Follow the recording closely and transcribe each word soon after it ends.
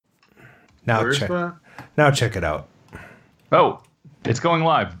Now check it out. Oh, it's going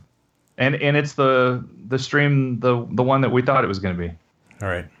live, and it's the stream the one that we thought it was going to be. All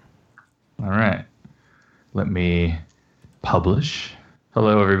right. Let me publish.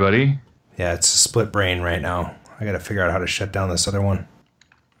 Hello, everybody. Yeah, it's a split brain right now. I got to figure out how to shut down this other one.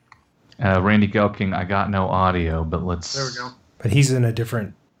 Randy Gelking, I got no audio, but let's... There we go. But he's in a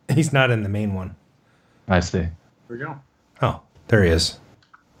different... He's not in the main one. I see. There we go. Oh, there he is.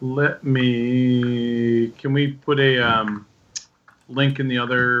 Let me... Can we put a link in the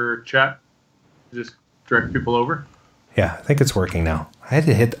other chat? Just direct people over? Yeah, I think it's working now. I had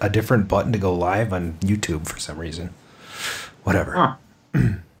to hit a different button to go live on YouTube for some reason. Whatever. Huh.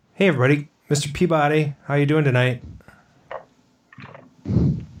 Hey, everybody. Mr. Peabody, how you doing tonight?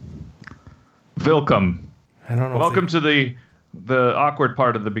 Welcome. I don't know. Welcome to the awkward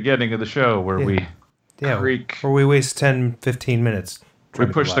part of the beginning of the show where we creak. Where we waste 10, 15 minutes. We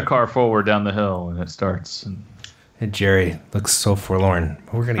push the car forward down the hill and it starts. And Jerry looks so forlorn.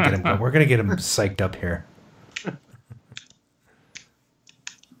 We're gonna get him. We're gonna get him psyched up here.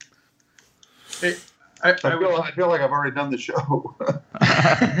 Hey, I feel like I've already done the show.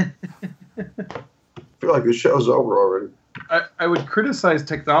 I feel like the show's over already. I would criticize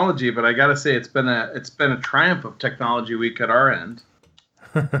technology, but I got to say it's been a triumph of Technology Week at our end.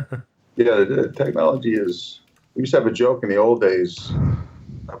 Yeah, technology is. We used to have a joke in the old days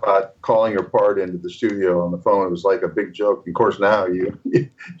about calling your part into the studio on the phone. It was like a big joke. Of course, now you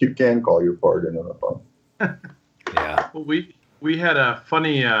can call your part into the phone. Yeah. Well, we had a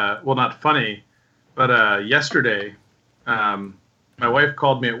funny, well, not funny, but yesterday, my wife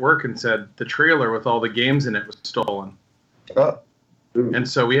called me at work and said the trailer with all the games in it was stolen. Oh. And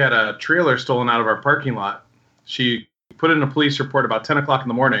so we had a trailer stolen out of our parking lot. She put in a police report about 10 o'clock in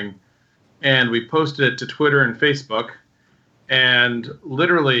the morning, and we posted it to Twitter and Facebook. And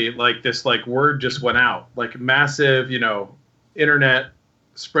literally, like, this word just went out, like massive, internet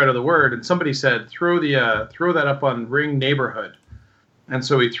spread of the word. And somebody said, throw that up on Ring Neighborhood. And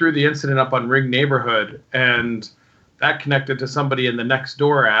so we threw the incident up on Ring Neighborhood, and that connected to somebody in the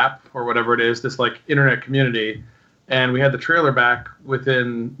Nextdoor app or whatever it is, this internet community. And we had the trailer back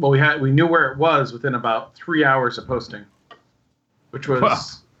within, we knew where it was within about 3 hours of posting, which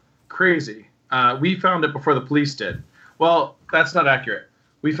was crazy. We found it before the police did. Well, that's not accurate.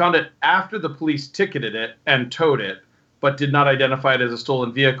 We found it after the police ticketed it and towed it, but did not identify it as a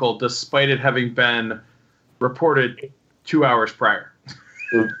stolen vehicle, despite it having been reported 2 hours prior.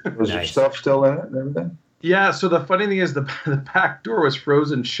 Was your stuff still in it and everything? Yeah, so the funny thing is the back door was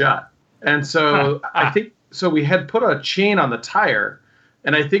frozen shut. And so I think... So we had put a chain on the tire,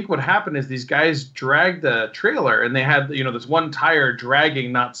 and I think what happened is these guys dragged the trailer, and they had, this one tire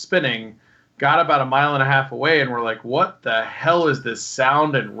dragging, not spinning, got about 1.5 miles away, and we're like, what the hell is this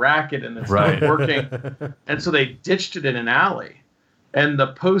sound and racket, and it's not working? And so they ditched it in an alley. And the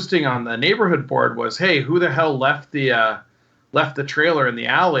posting on the neighborhood board was, hey, who the hell left the trailer in the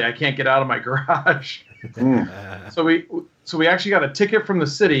alley? I can't get out of my garage. So we actually got a ticket from the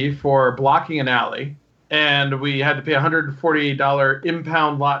city for blocking an alley. And we had to pay $140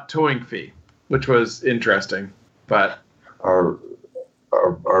 impound lot towing fee, which was interesting. But our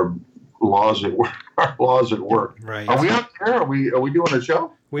laws at work. Our laws at work. Right. Are we on air? Are we doing a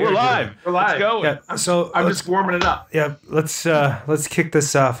show? We're live. We're live. Let's go. Yeah, so I'm just warming it up. Yeah. Let's kick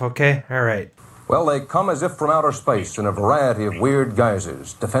this off. Okay. All right. Well, they come as if from outer space in a variety of weird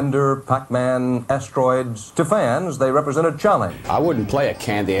guises. Defender, Pac-Man, asteroids. To fans, they represent a challenge. I wouldn't play a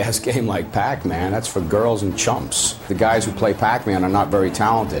candy-ass game like Pac-Man. That's for girls and chumps. The guys who play Pac-Man are not very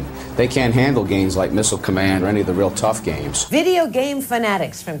talented. They can't handle games like Missile Command or any of the real tough games. Video game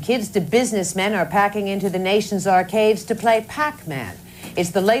fanatics, from kids to businessmen, are packing into the nation's arcades to play Pac-Man.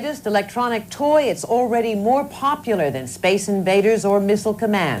 It's the latest electronic toy. It's already more popular than Space Invaders or Missile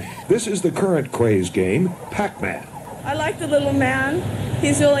Command. This is the current craze game, Pac-Man. I like the little man.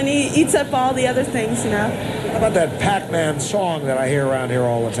 He's really neat. He eats up all the other things, How about that Pac-Man song that I hear around here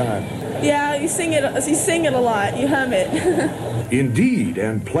all the time? Yeah, you sing it a lot. You hum it. Indeed,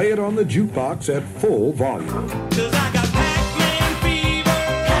 and play it on the jukebox at full volume. 'Cause I got Pac-Man fever.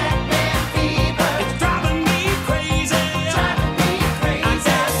 Pac-Man fever. It's driving me crazy. I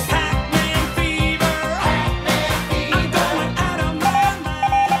got Pac-Man fever. I'm going out of my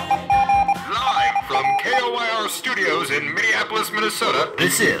mind. Live from KOYR Studios in Minneapolis, Minnesota,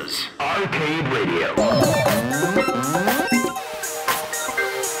 this is Arcade Radio.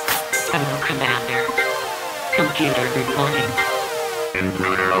 Hello, Commander. Computer reporting.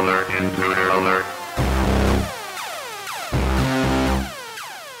 Intruder alert, intruder alert.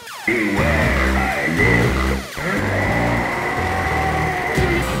 Beware, I live.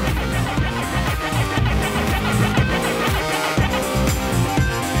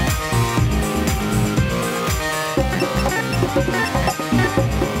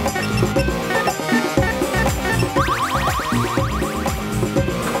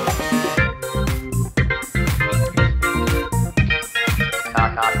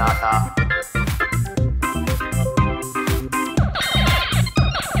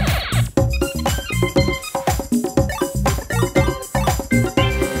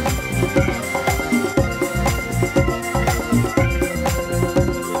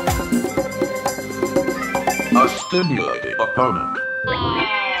 opponent.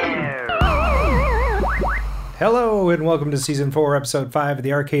 Hello and welcome to Season 4, Episode 5 of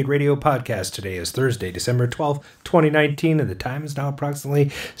the Arcade Radio Podcast. Today is Thursday, December 12th, 2019, and the time is now approximately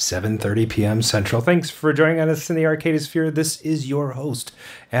 7:30 p.m. Central. Thanks for joining us in the Arcadosphere. This is your host,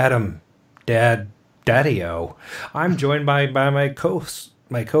 Adam, Daddy-O. I'm joined by my co-host.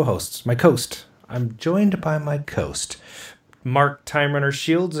 I'm joined by my coast, Mark Time Runner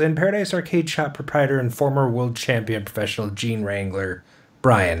Shields, and Paradise Arcade Shop proprietor and former world champion professional Gene Wrangler,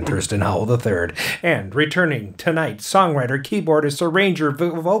 Brian Thurston Howell III. And returning tonight, songwriter, keyboardist, arranger,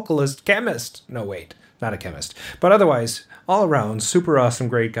 vocalist, chemist. No, wait, not a chemist. But otherwise, all around, super awesome,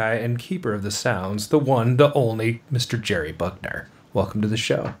 great guy, and keeper of the sounds, the one, the only, Mr. Jerry Buckner. Welcome to the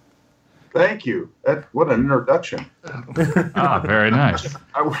show. Thank you. What an introduction. Very nice.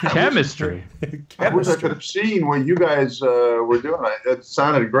 Chemistry. I wish I could have seen what you guys were doing. It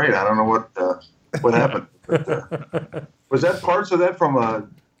sounded great. I don't know what happened. But, was that parts of that from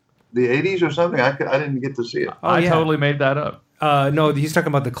the 80s or something? I didn't get to see it. I totally made that up. No, he's talking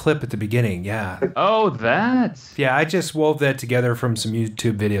about the clip at the beginning, yeah. Oh, that. Yeah, I just wove that together from some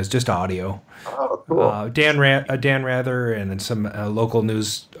YouTube videos, just audio. Oh, cool. Dan Rather and then some local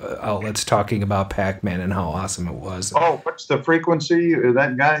news outlets talking about Pac-Man and how awesome it was. Oh, what's the frequency?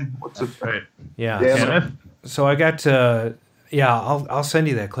 That guy? What's the... Right. Yeah. So I got to... Yeah, I'll send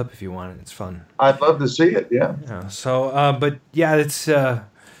you that clip if you want it. It's fun. I'd love to see it. Yeah. So, but yeah, it's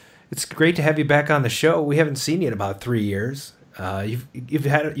great to have you back on the show. We haven't seen you in about 3 years.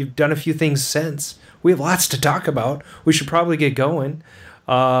 You've done a few things since. We have lots to talk about. We should probably get going.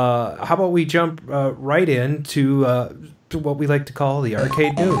 How about we jump right into to what we like to call the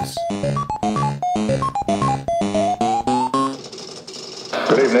arcade news.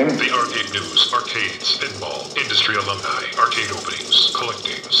 Good evening. The Arcade News, arcades, pinball, industry alumni, arcade openings,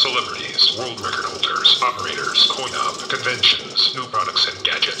 collecting, celebrities, world record holders, operators, coin-op, conventions, new products and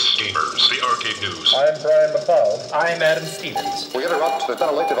gadgets, gamers, the Arcade News. I'm Brian McLeod. I'm Adam Stevens. We interrupt the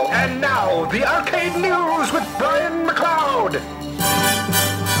dialectical. And now, the Arcade News with Brian McLeod.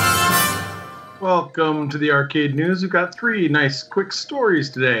 Welcome to the Arcade News. We've got 3 nice quick stories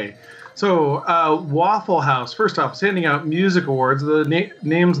today. So, Waffle House, first off, is handing out music awards, the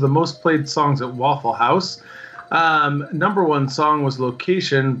names of the most played songs at Waffle House. Number 1 song was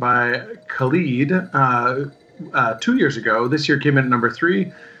Location by Khalid 2 years ago. This year came in at number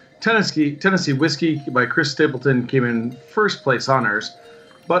 3. Tennessee Whiskey by Chris Stapleton came in first place honors.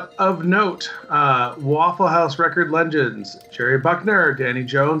 But of note, Waffle House record legends Jerry Buckner, Danny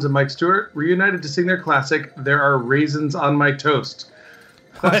Jones, and Mike Stewart reunited to sing their classic, There Are Raisins on My Toast.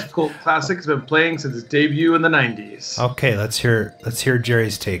 Classic has been playing since its debut in the 90s. Okay, let's hear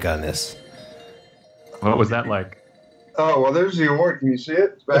Jerry's take on this. What was that like? Oh, well, there's the award. Can you see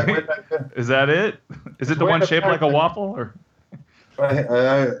it? It's back way back there. Is that it? Is it the one shaped like a waffle? Or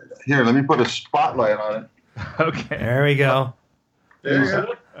here, let me put a spotlight on it. Okay. There we go. There you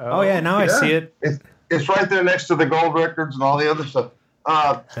go. Oh yeah, now I see it. It's right there next to the gold records and all the other stuff.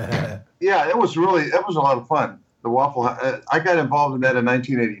 Yeah, it was a lot of fun. The Waffle House. I got involved in that in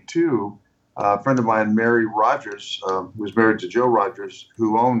 1982. A friend of mine, Mary Rogers, was married to Joe Rogers,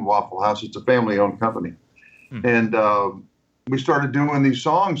 who owned Waffle House. It's a family-owned company. And we started doing these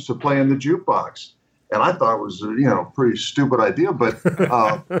songs to play in the jukebox. And I thought it was, a pretty stupid idea, but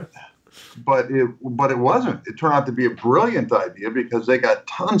it wasn't. It turned out to be a brilliant idea because they got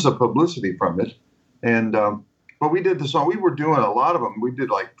tons of publicity from it. And but we did the song. We were doing a lot of them. We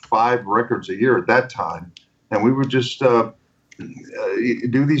did like 5 records a year at that time. And we would just do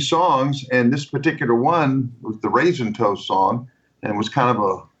these songs, and this particular one was the Raisin Toast song, and was kind of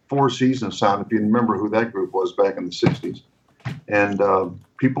a Four Seasons sound, if you remember who that group was back in the 60s. And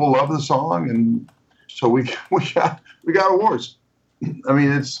people love the song, and so we got awards. I mean,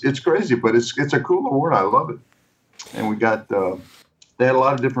 it's crazy, but it's a cool award. I love it. And we got they had a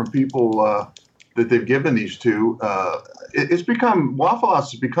lot of different people that they've given these to. It's become Waffle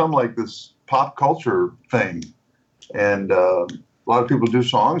House has become like this pop culture thing, and a lot of people do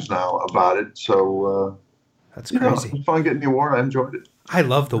songs now about it. So that's crazy. It was fun getting the award. I enjoyed it. I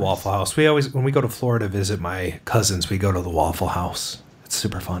love the Waffle House. We always, when we go to Florida to visit my cousins, we go to the Waffle House. It's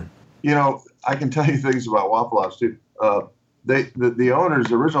super fun. I can tell you things about Waffle House too. The owners,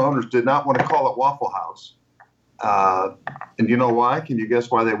 the original owners, did not want to call it Waffle House. And you know why? Can you guess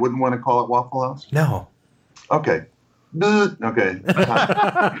why they wouldn't want to call it Waffle House? No. Okay. Okay.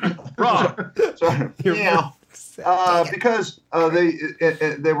 Wrong. Sorry. Yeah. Because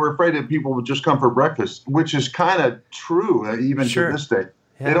they were afraid that people would just come for breakfast, which is kind of true even to this day.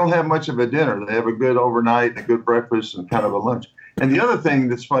 Yeah. They don't have much of a dinner. They have a good overnight, a good breakfast, and kind of a lunch. And the other thing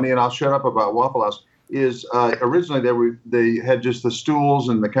that's funny, and I'll shut up about Waffle House, is originally they had just the stools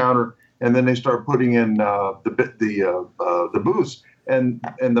and the counter, and then they started putting in the booths. And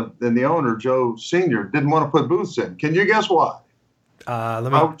the owner, Joe Senior, didn't want to put booths in. Can you guess why? Why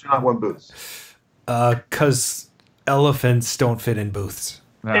would you not want booths? Because elephants don't fit in booths.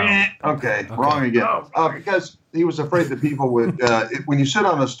 No. Okay, wrong again. Because he was afraid that people would, when you sit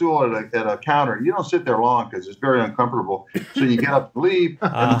on a stool at a counter, you don't sit there long because it's very uncomfortable. So you get up and leave,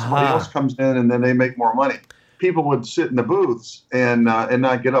 and somebody else comes in, and then they make more money. People would sit in the booths and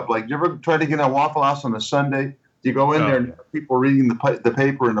not get up. Like, you ever try to get in a Waffle House on a Sunday? You go in there, and people reading the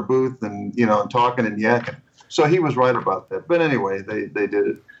paper in the booth, and and talking and yakking. So he was right about that. But anyway, they did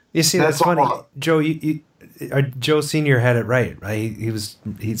it. You see, that's funny, Joe. Joe Senior had it right.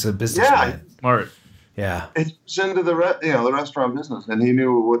 He's a businessman. Smart. Yeah, he's into the restaurant business, and he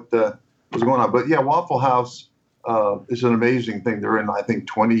knew what was going on. But yeah, Waffle House is an amazing thing. They're in, I think,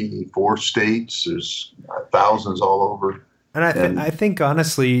 24 states. There's thousands all over. And I think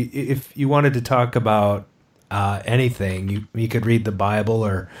honestly, if you wanted to talk about anything, you could read the Bible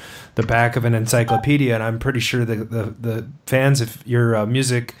or the back of an encyclopedia, and I'm pretty sure the fans of your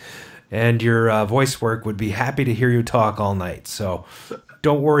music and your voice work would be happy to hear you talk all night. So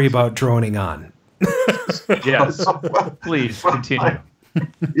don't worry about droning on. Yes, please continue. We've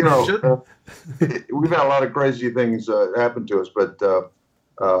had a lot of crazy things happen to us, but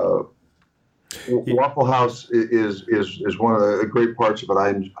Waffle House is one of the great parts of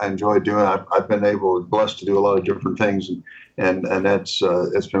it. I enjoy doing. I've been blessed to do a lot of different things, and that's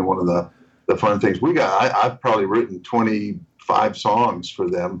it's been one of the fun things. I've probably written 25 songs for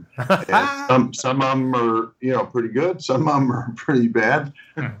them. And some of them are pretty good. Some of them are pretty bad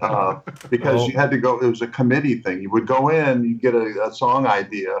because you had to go. It was a committee thing. You would go in, you get a song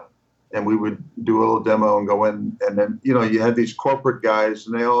idea, and we would do a little demo and go in, and then you had these corporate guys,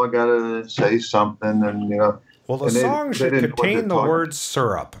 and they all got to say something, and Well, the song should contain the word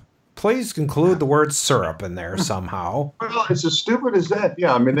syrup. Please include the word syrup in there somehow. Well, it's as stupid as that.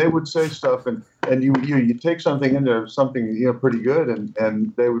 Yeah, I mean, they would say stuff, and you take something into something pretty good,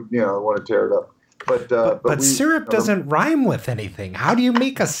 and they would want to tear it up. But syrup doesn't rhyme with anything. How do you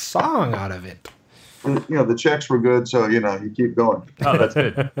make a song out of it? The checks were good, so you keep going. Oh, that's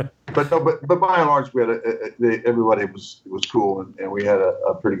good. But by and large, we had everybody was cool, and we had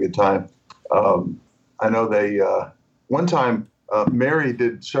a pretty good time. I know they one time Mary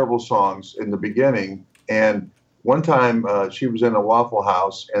did several songs in the beginning, and one time she was in a Waffle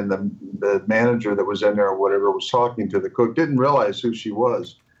House, and the manager that was in there or whatever was talking to the cook, didn't realize who she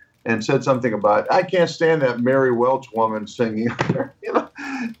was, and said something about, I can't stand that Mary Welch woman singing. Her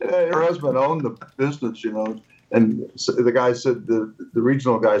husband owned the business, and so the guy said, the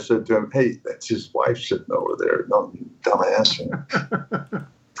regional guy said to him, hey, that's his wife sitting over there. No, you dumbass.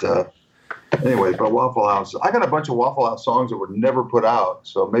 Anyway, but Waffle House, I got a bunch of Waffle House songs that were never put out,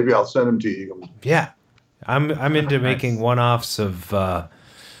 so maybe I'll send them to you. Yeah, I'm into making one-offs of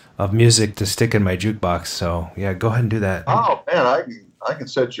music to stick in my jukebox. So yeah, go ahead and do that. Oh man, I can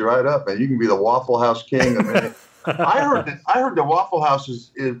set you right up, man. You can be the Waffle House king. I heard the Waffle House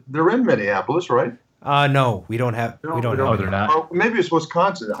is they're in Minneapolis, right? No, we don't have. We don't have. They're not. Or maybe it's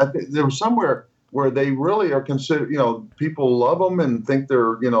Wisconsin. I think there was somewhere where they really are considered. People love them and think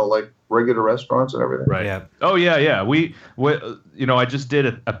they're like regular restaurants and everything. Right. Yeah. Oh yeah. We I just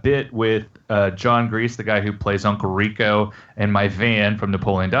did a bit with John Grease, the guy who plays Uncle Rico, and my van from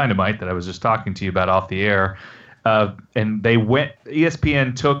Napoleon Dynamite that I was just talking to you about off the air. And they went.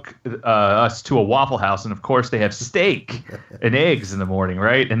 ESPN took us to a Waffle House, and of course they have steak and eggs in the morning,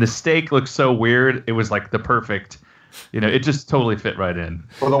 right? And the steak looked so weird. It was like the perfect, it just totally fit right in.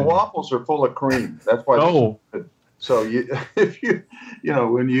 Well, the waffles are full of cream. That's why. Oh. So if you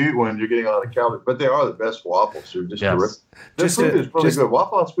when you eat one, you're getting a lot of calories, but they are the best waffles. They're just terrific. Their food is really good.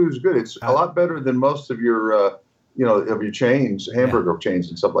 Waffle House food is good. It's a lot better than most of your of your chains, hamburger chains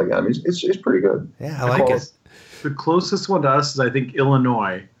and stuff like that. I mean, it's pretty good. Yeah, I like it. The closest one to us is, I think,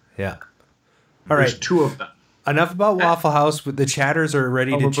 Illinois. Yeah. All right. There's two of them. Enough about Waffle House. The chatters are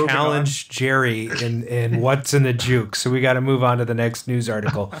ready to challenge Jerry in what's in the juke. So we got to move on to the next news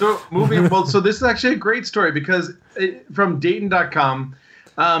article. So this is actually a great story because from Dayton.com,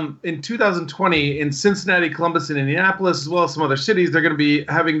 in 2020 in Cincinnati, Columbus, and Indianapolis, as well as some other cities, they're going to be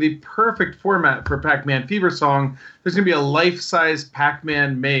having the perfect format for Pac-Man Fever Song. There's going to be a life-size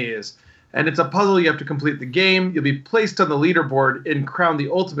Pac-Man maze. And it's a puzzle. You have to complete the game. You'll be placed on the leaderboard and crowned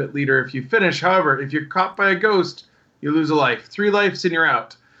the ultimate leader if you finish. However, if you're caught by a ghost, you lose a life. 3 lives and you're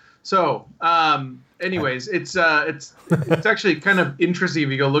out. So, anyways, it's actually kind of interesting if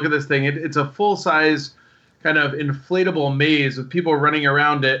you go look at this thing. It's a full-size kind of inflatable maze with people running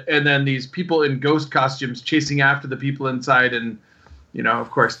around it, and then these people in ghost costumes chasing after the people inside, and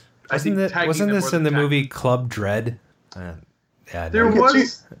of course, wasn't this in the movie Club Dread? Yeah, there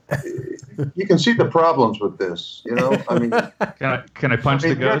was. You can see the problems with this. I mean, can I punch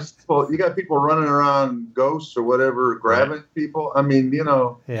the ghost? You got people running around ghosts or whatever, grabbing people. I mean,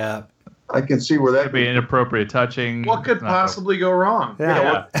 Yeah. I can see where that could be inappropriate touching. What could possibly go wrong?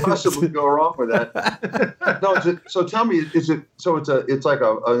 What could possibly go wrong with that? No, so tell me, is it? So it's like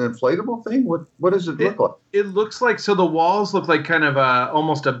an inflatable thing. What does it look like? It looks like the walls look like kind of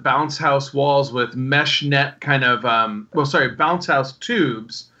almost a bounce house walls with mesh net kind of bounce house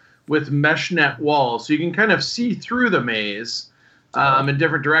tubes with mesh net walls, so you can kind of see through the maze in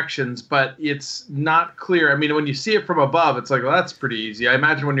different directions, but it's not clear. I mean, when you see it from above, it's like, well, that's pretty easy. I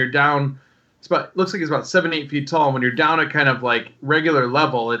imagine when you're down, looks like it's about 7-8 feet tall. And when you're down at kind of like regular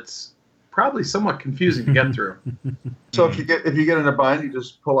level, it's probably somewhat confusing to get through. So if you get in a bind, you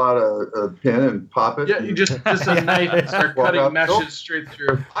just pull out a pin and pop it. Yeah, you just a knife and start cutting meshes straight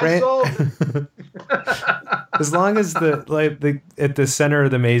through. I solved it. As long as the at the center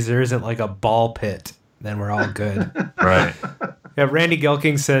of the maze there isn't like a ball pit, then we're all good. Right. Yeah, Randy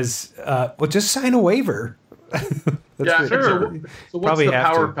Gelking says, well, just sign a waiver. Yeah, sure. So what's the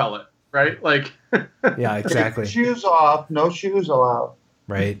power pellet, right? Like. Yeah, exactly. Shoes off, no shoes allowed.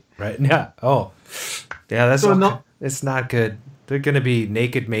 Right. Yeah. Oh, yeah. That's it's not good. They're going to be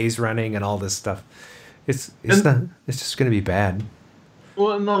naked maze running and all this stuff. It's just going to be bad.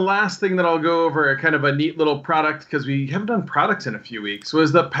 Well, and the last thing that I'll go over, kind of a neat little product, because we haven't done products in a few weeks,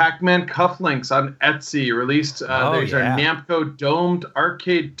 was the Pac-Man cufflinks on Etsy released. These are Namco domed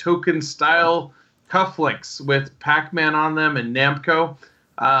arcade token style cufflinks with Pac-Man on them and Namco.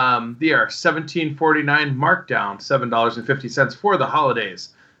 They are $17.49 markdown, $7.50 for the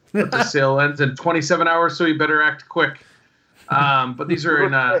holidays. But the sale ends in 27 hours, so you better act quick. But these are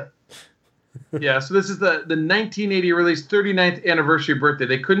in... Yeah, so this is the 1980 release, 39th anniversary birthday.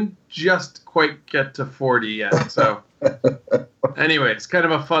 They couldn't just quite get to 40 yet. So anyway, it's kind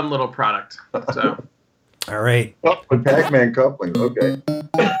of a fun little product. So all right. Oh, with Pac-Man coupling. Okay.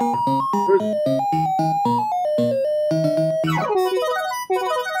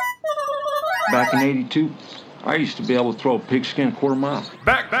 Back in 82, I used to be able to throw a pigskin a quarter mile.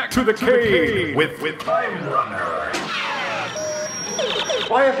 Back to the cave with Time Runner.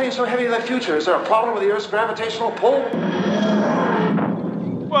 Why are things so heavy in the future? Is there a problem with the Earth's gravitational pull?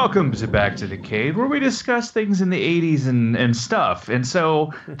 Welcome to Back to the Cave, where we discuss things in the 80s and stuff. And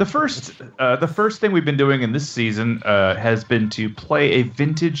so the first thing we've been doing in this season has been to play a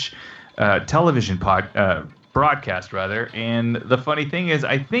vintage television broadcast, rather. And the funny thing is,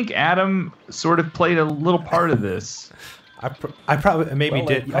 I think Adam sort of played a little part of this. I probably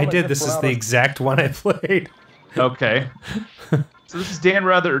did. I did. This is the exact one I played. Okay. So this is Dan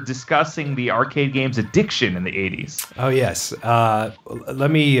Ruther discussing the arcade game's addiction in the 80s. Oh yes.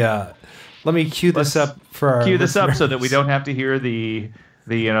 Let me cue this up for our listeners. So that we don't have to hear the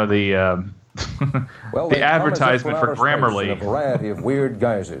advertisement for Grammarly. In a variety of weird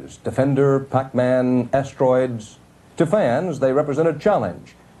guises: Defender, Pac-Man, asteroids. To fans, they represent a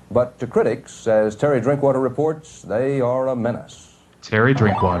challenge, but to critics, as Terry Drinkwater reports, they are a menace. Terry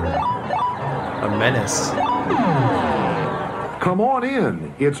Drinkwater, a menace. Come on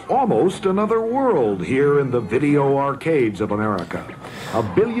in. It's almost another world here in the video arcades of America.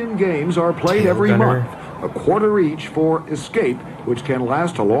 1 billion games are played every month, a quarter each for Escape, which can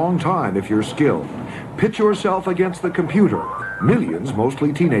last a long time if you're skilled. Pitch yourself against the computer. Millions,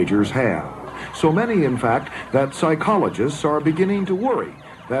 mostly teenagers, have. So many, in fact, that psychologists are beginning to worry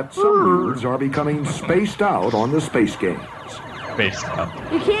that some youths are becoming spaced out on the space games. Spaced out.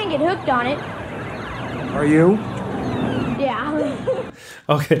 You can't get hooked on it. Are you? Yeah.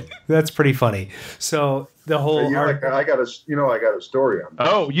 Okay, that's pretty funny. So the whole I got a story on that.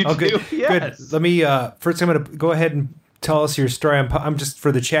 Oh, you do? Good. Yes. Good. Let me first. I'm going to go ahead and tell us your story. I'm just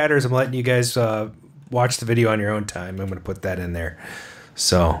for the chatters. I'm letting you guys watch the video on your own time. I'm going to put that in there.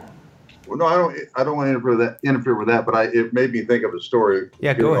 So. Well, no, I don't want to interfere with that. But it made me think of a story.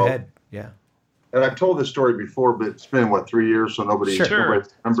 Yeah, go ahead. Yeah. And I've told this story before, but it's been 3 years, so nobody remembers.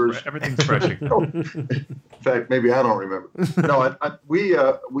 Everything's fresh. In fact, maybe I don't remember. No, we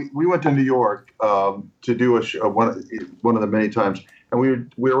went to New York to do a show, one of the many times, and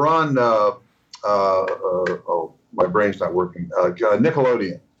we were on. My brain's not working.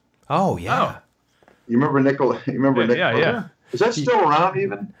 Nickelodeon. Oh yeah. You remember Nickelodeon? Yeah. Is that still around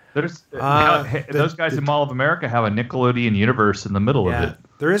even? Those guys in Mall of America have a Nickelodeon universe in the middle of it.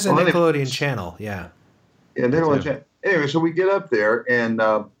 There is a Nickelodeon channel, yeah. Yeah, Nickelodeon channel. Anyway, so we get up there, and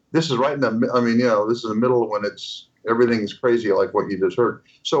this is right in the, I mean, this is the middle when everything's crazy like what you just heard.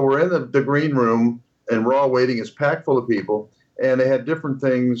 So we're in the green room and we're all waiting. It's packed full of people. And they had different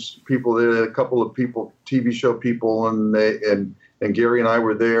things. People, they had a couple of people, TV show people, and Gary and I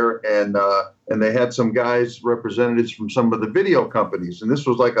were there, and they had some guys, representatives from some of the video companies, and this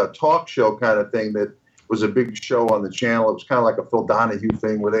was like a talk show kind of thing that was a big show on the channel. It was kind of like a Phil Donahue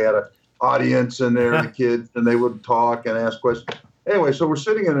thing where they had an audience in there, the kids, and they would talk and ask questions. Anyway, so we're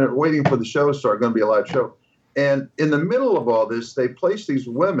sitting in there waiting for the show to start. Going to be a live show, and in the middle of all this, they placed these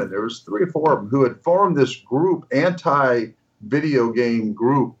women. There was 3 or 4 of them who had formed this group, anti-video game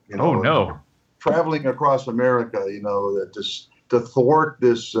group. Oh no! Traveling across America, that just to thwart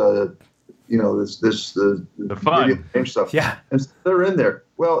this, the fun video game stuff. Yeah, and they're in there.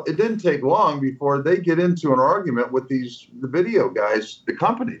 Well, it didn't take long before they get into an argument with the video guys, the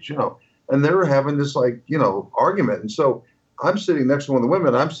companies, and they were having this argument. And so I'm sitting next to one of the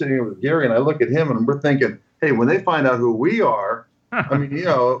women. I'm sitting here with Gary, and I look at him, and we're thinking, hey, when they find out who we are, I mean,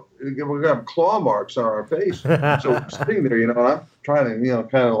 we're going to have claw marks on our face. So we're sitting there, and I'm trying to,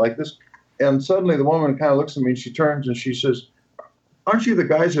 kind of like this. And suddenly the woman kind of looks at me, and she turns and she says, aren't you the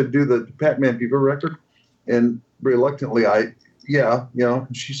guys that do the Pac-Man Fever record? And reluctantly, yeah.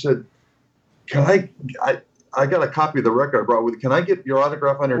 And she said, can I got a copy of the record I brought with you. Can I get your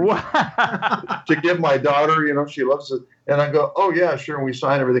autograph on her to give my daughter? She loves it. And I go, oh, yeah, sure. And we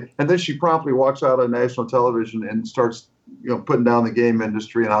sign everything. And then she promptly walks out on national television and starts, putting down the game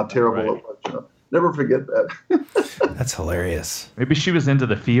industry and how terrible it was. Never forget that. That's hilarious. Maybe she was into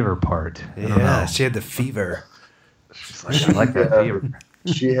the fever part. Yeah, she had the fever. She's like, I like that fever.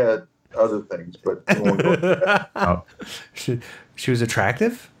 She had other things, but I won't go into that. She was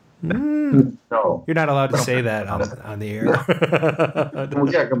attractive? No. You're not allowed to say that on the air.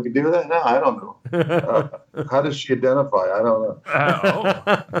 Well, yeah, can we do that? No, I don't know. How does she identify? I don't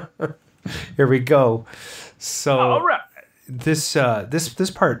know. Here we go. So all right. This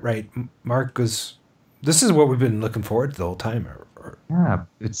part, right, Mark, this is what we've been looking forward to the whole time. Yeah,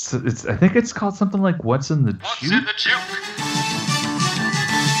 it's. I think it's called something like "What's in the Juke?" What's in the Juke?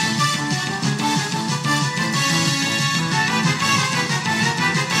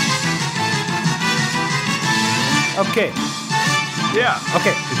 Okay. Yeah.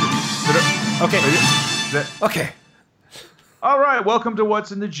 Okay. Okay. Okay. All right, welcome to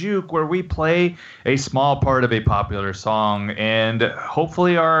What's in the Juke, where we play a small part of a popular song, and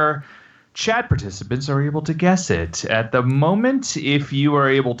hopefully our chat participants are able to guess it. At the moment, if you are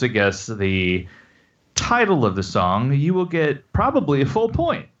able to guess the title of the song, you will get probably a full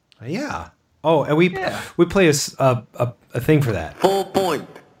point. Yeah. Oh, and we play a thing for that. Full point.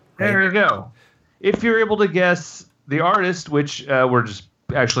 There you go. If you're able to guess the artist, which we're just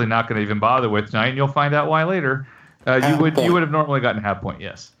actually not going to even bother with tonight, and you'll find out why later. You would have normally gotten half point,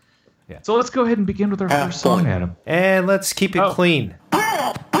 yes. Yeah. So let's go ahead and begin with our first song, Adam. And let's keep it clean.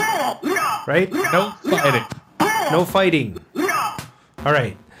 Right? No fighting. No fighting. All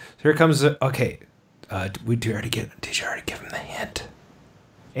right. So here comes okay. Did you already give him the hint?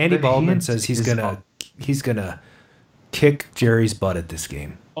 Andy Baldwin says he's gonna kick Jerry's butt at this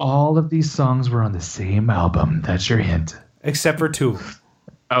game. All of these songs were on the same album. That's your hint. Except for 2.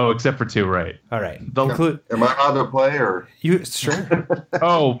 Oh, except for 2, right? All right. Am I allowed to play or you? Sure.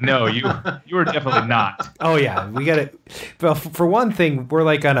 Oh no, you were definitely not. Oh yeah, we got it. Well, for one thing, we're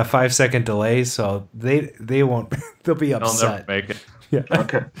like on a 5-second delay, so they won't. They'll be upset. They'll never make it. Yeah.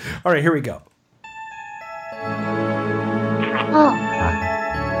 Okay. All right, here we go. Oh.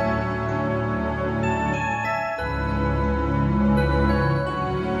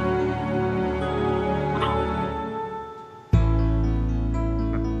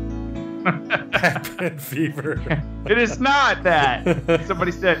 Pac-Man Fever. It is not that.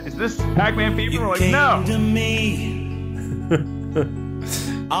 Somebody said, "Is this Pac-Man Fever?" We're like, no. To me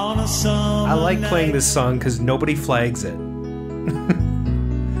on a summer I like playing this song because nobody flags it.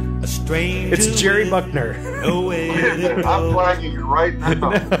 A stranger It's Jerry Buckner. I'm flagging it right now.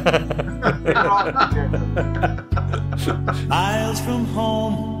 Miles from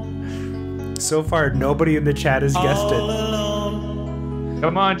home. So far, nobody in the chat has guessed it.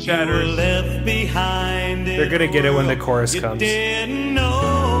 Come on, chatters. Left behind. They're gonna get it when the chorus comes. Didn't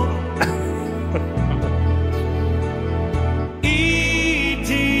know.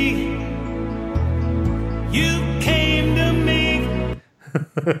 E.T. You came to me.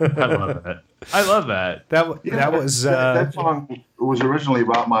 I love that. I love that. That was that song was originally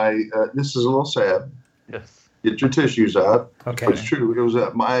about my. This is a little sad. Yes. Get your tissues out. Okay. But it's true. It was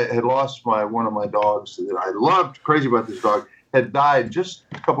I had lost one of my dogs that I loved. Crazy about this dog. Had died just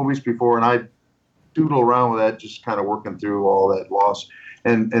a couple of weeks before, and I doodle around with that, just kind of working through all that loss.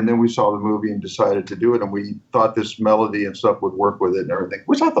 And then we saw the movie and decided to do it, and we thought this melody and stuff would work with it and everything,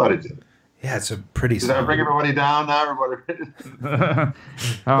 which I thought it did. Yeah, it's a pretty. Did I bring everybody down now? Everybody.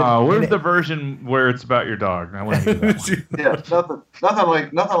 Where's the version where it's about your dog? I want to hear that one. Yeah,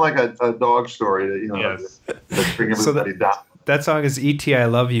 nothing like a dog story that that bring everybody down. That song is E.T. I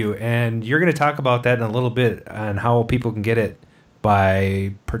Love You, and you're going to talk about that in a little bit on how people can get it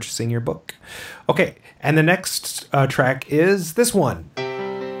by purchasing your book. Okay, and the next track is this one.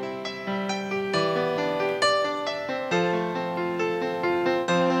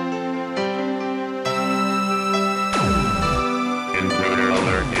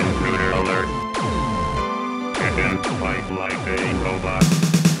 Intruder alert. Chicken fight like a robot.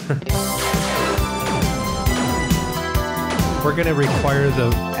 We're going to require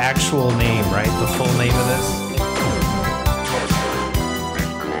the actual name, right? The full name of this?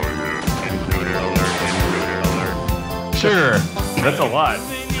 Intruder alert. Sure. That's a lot.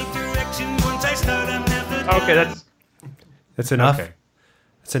 Okay, That's enough? Okay.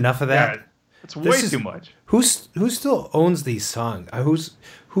 That's enough of that? Yeah, it's way too much. Who still owns these songs?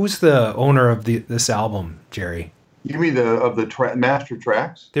 Who's the owner of this album, Jerry? You mean the master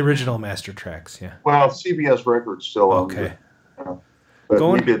tracks? The original master tracks, yeah. Well, CBS Records still owns it. But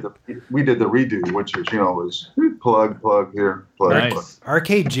we did the redo, which is was plug here, plug. Plug.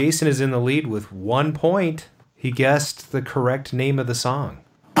 Arcade Jason is in the lead with 1 point. He guessed the correct name of the song.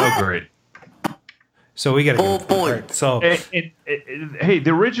 Oh, great. So we got a full point. So hey,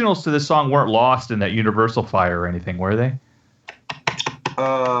 the originals to this song weren't lost in that Universal fire or anything, were they?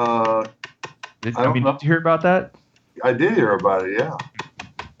 Did you hear about that? I did hear about it. Yeah,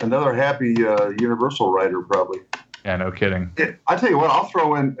 another happy Universal writer probably. Yeah, no kidding. I tell you what, I'll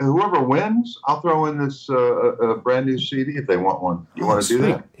throw in whoever wins. I'll throw in this brand new CD if they want one. You want to do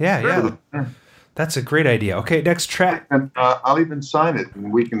that? Yeah. That's a great idea. Okay, next track. And I'll even sign it,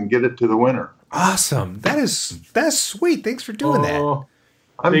 and we can get it to the winner. Awesome. That's sweet. Thanks for doing that.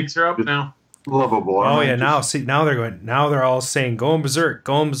 Stakes are up now. Lovable. Oh yeah. Now they're all saying going berserk.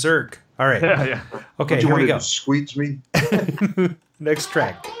 All right. Yeah. Okay. Here we go. Squeeze me. Next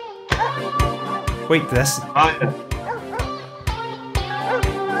track. Wait, that's.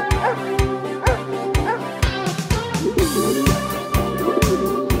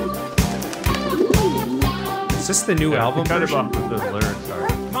 Is this the new album version? The lyrics are.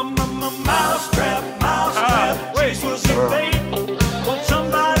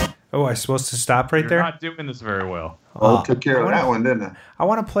 Oh, I'm supposed to stop right You're there? not doing this very well. Oh, I took care of that one, didn't I? I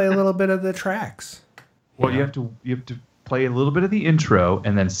want to play a little bit of the tracks. Well, you have to play a little bit of the intro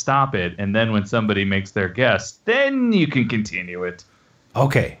and then stop it, and then when somebody makes their guess, then you can continue it.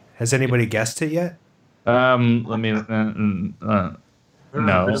 Okay. Has anybody guessed it yet? Let me.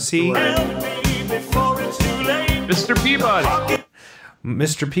 No. See? Mr. Peabody.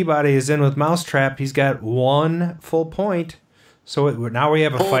 Mr. Peabody is in with Mousetrap. He's got 1 full point. So now we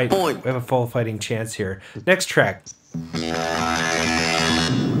have a fight. We have a full fighting chance here. Next track. I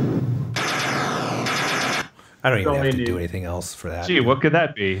don't even have to do anything else for that. Gee, what could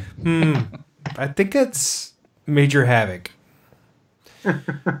that be? I think it's Major Havoc.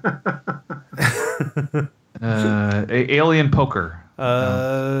 Alien Poker.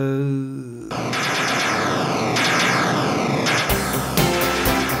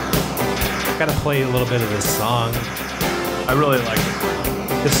 Gotta play a little bit of this song. I really like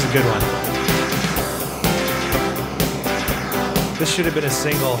it. This is a good one. This should have been a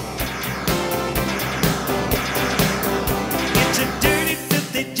single. It's a dirty,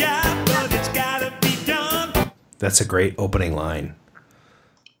 filthy job, but it's gotta be done. That's a great opening line.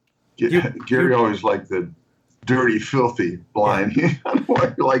 Gary always liked the dirty, filthy line. I don't know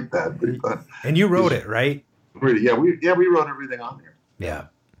why you like that. But, and you wrote it, right? Really? Yeah, we wrote everything on there. Yeah.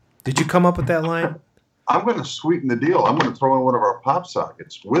 Did you come up with that line? I'm going to sweeten the deal. I'm going to throw in one of our pop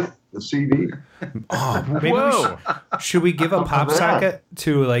sockets with the CD. Oh, maybe should we give a pop socket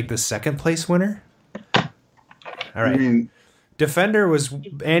to like the second place winner? All right. Defender was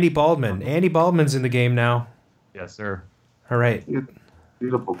Andy Baldwin. Andy Baldwin's in the game now. Yes, sir. All right.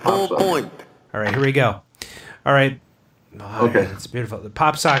 Beautiful pop socket. All right, here we go. All right. Oh, okay. It's beautiful. The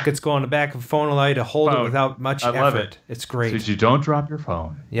pop sockets go on the back of a phone, allow you to hold it without much effort. Love it. It's great. So you don't drop your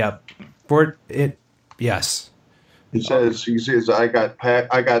phone. Yep. For it, yes. He says, I got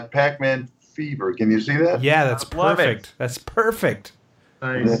Pac-Man fever. Can you see that? Yeah, that's perfect. That's perfect.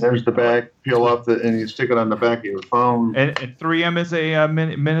 Nice. And then there's the back. Peel off and you stick it on the back of your phone. And 3M is a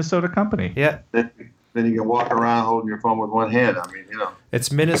Minnesota company. Yeah. Then you can walk around holding your phone with one hand. I mean,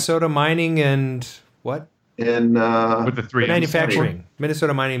 It's Minnesota Mining and what? And with the 3M manufacturing.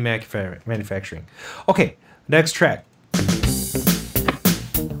 Minnesota Mining Manufacturing. Okay, next track.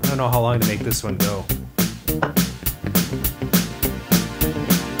 don't know how long to make this one go.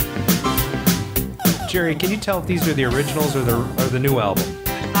 Jerry, can you tell if these are the originals or the new album?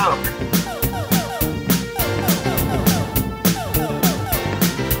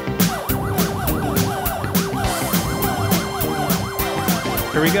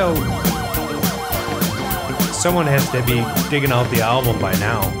 Here we go. Someone has to be digging out the album by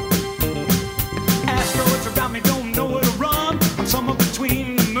now. Asteroids around me don't know where to run. I'm somewhere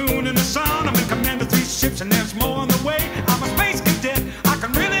between the moon and the sun. I'm in command of 3 ships and there's more on the way. I'm a space cadet. I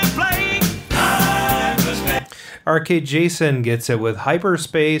can really play. Arcade Jason gets it with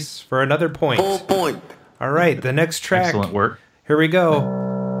Hyperspace for another point. Full point. All right, the next track. Excellent work. Here we go.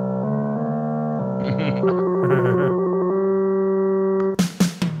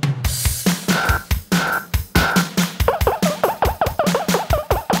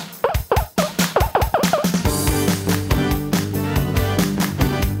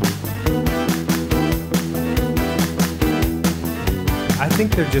 I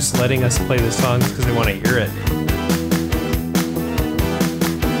think they're just letting us play the songs because they want to hear it.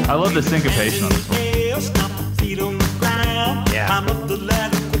 I love the syncopation on this one. Yeah. Climb up the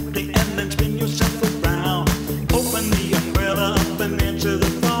ladder quickly and then spin yourself around. Open the umbrella up and answer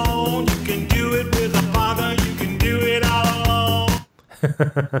the phone. You can do it with a father. You can do it all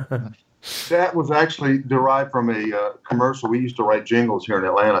alone. That was actually derived from a commercial. We used to write jingles here in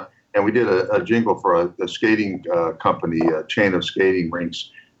Atlanta, and we did a jingle for a skating company, a chain of skating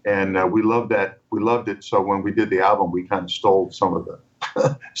rinks, and we loved that. We loved it. So when we did the album, we kind of stole some of the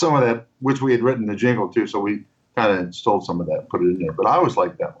some of that, which we had written the jingle too. So we kind of stole some of that, and put it in there. But I always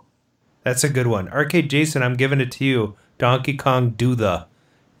liked that one. That's a good one. Arcade Jason, I'm giving it to you. Donkey Kong Do The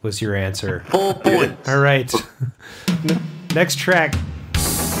was your answer. Full point. All right. Next track.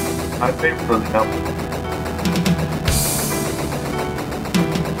 My favorite from the album.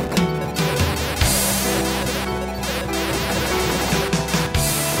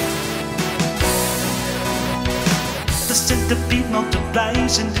 The centipede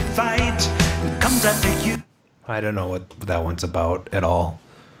multiplies and divides and comes after you. I don't know what that one's about at all.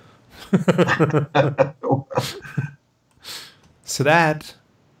 So that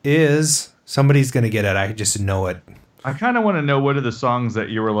is somebody's going to get it. I just know it. I kind of want to know what are the songs that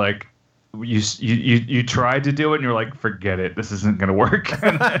you were like, you tried to do it and you're like, forget it, this isn't going to work.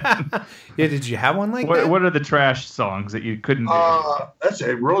 Yeah, did you have one like that? What are the trash songs that you couldn't do? That's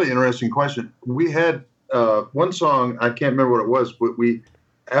a really interesting question. We had one song, I can't remember what it was, but we,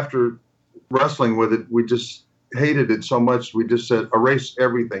 after wrestling with it, we just hated it so much, we just said, erase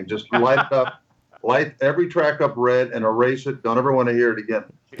everything. Just light every track up red and erase it. Don't ever want to hear it again.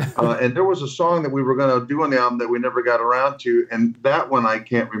 And there was a song that we were going to do on the album that we never got around to, and that one I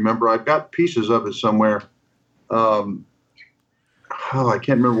can't remember. I've got pieces of it somewhere. I can't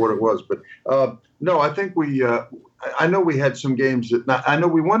remember what it was, but no, I think we. I know we had some games that. I know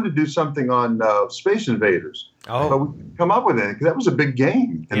we wanted to do something on Space Invaders, but we couldn't come up with it because that was a big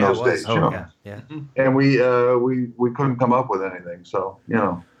game in those days. Yeah. And we couldn't come up with anything. So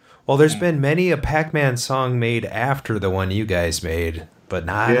Well, there's been many a Pac-Man song made after the one you guys made, but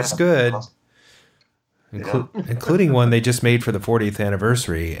not as good. Including one they just made for the 40th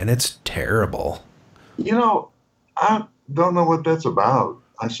anniversary, and it's terrible. I don't know what that's about.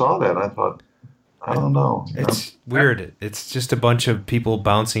 I saw that. I thought, I don't know. It's weird. It's just a bunch of people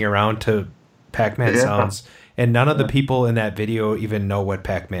bouncing around to Pac-Man sounds, and none of the people in that video even know what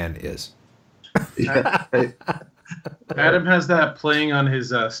Pac-Man is. Adam has that playing on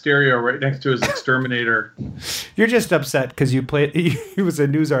his stereo right next to his exterminator. You're just upset because you played. It was a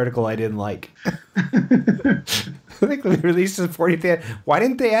news article I didn't like. I think we released the 40th. Why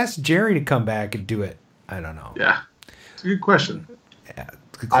didn't they ask Jerry to come back and do it? I don't know. Yeah, it's a good question. Yeah,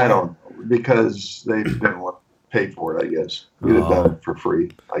 I don't, because they didn't want to pay for it. I guess we'd have done it for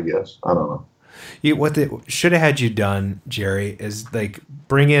free. I guess I don't know. What they should have had you done, Jerry, is like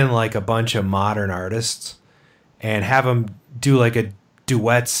bring in like a bunch of modern artists and have them do like a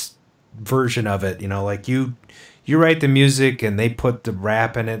duets version of it. Like you write the music and they put the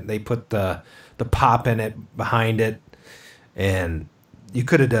rap in it, they put the pop in it behind it, and you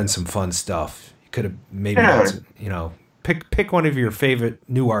could have done some fun stuff. You could have maybe pick one of your favorite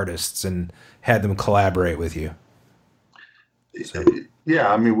new artists and had them collaborate with you. So.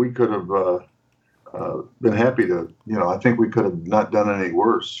 Yeah, I mean, we could have been happy to. I think we could have not done any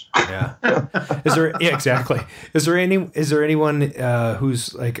worse. Yeah. Exactly. Is there anyone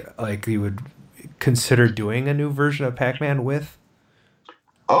who's like you would consider doing a new version of Pac-Man with?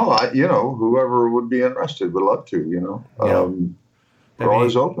 Oh, whoever would be interested would love to. We're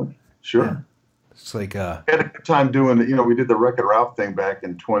always open. Sure. Yeah. It's like I had a good time doing. We did the Wreck-It Ralph thing back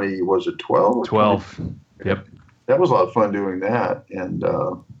in 2012? 12. Yep. That was a lot of fun doing that, and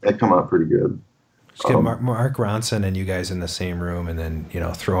that come out pretty good. Just get Mark Ronson and you guys in the same room, and then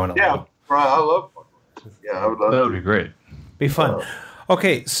throw in a Yeah, I love. Yeah, I would love. That would be great. Be fun.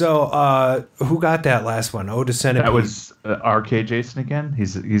 Okay, so who got that last one? Ode to Centipede. That was RK Jason again.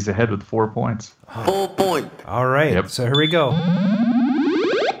 He's ahead with 4 points. 4 points. All right. Yep. So here we go.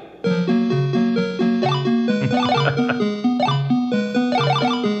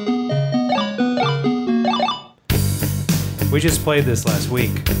 We just played this last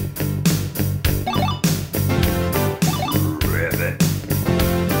week.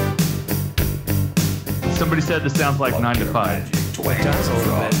 Somebody said this sounds like 9 to 5. It does a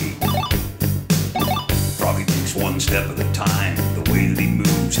little bit. Froggy takes one step at a time. The way that he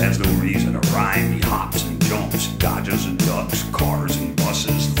moves has no reason to rhyme. He hops and jumps, dodges and ducks, cars and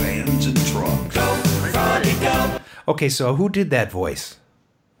buses, vans and trucks. Go, Froggy, go! Okay, so who did that voice?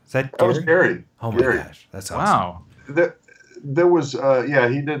 Is that Gary? That was Gary. Oh my Gary. gosh, that's awesome. Wow. There was,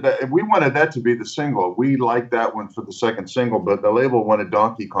 he did that. We wanted that to be the single. We liked that one for the second single, but the label wanted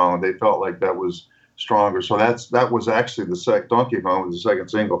Donkey Kong. They felt like that was stronger. So that was actually Donkey Kong was the second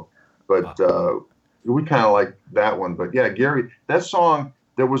single. But we kind of liked that one. But yeah, Gary, that song,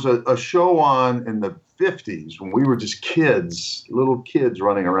 there was a show on in the 50s when we were just kids, little kids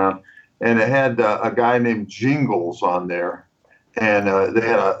running around. And it had a guy named Jingles on there. And they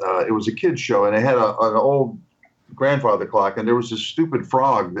had it was a kid's show, and they had an old grandfather clock, and there was this stupid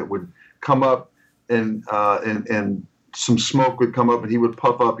frog that would come up and some smoke would come up and he would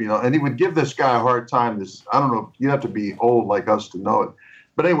puff up, and he would give this guy a hard time. I don't know, you have to be old like us to know it.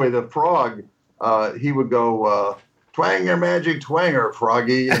 But anyway, the frog, he would go, twang your magic twanger,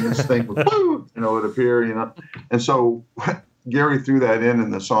 Froggy, and this thing would, would appear, And so Gary threw that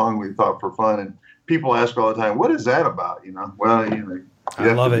in the song, we thought, for fun. And people ask all the time, what is that about? Well,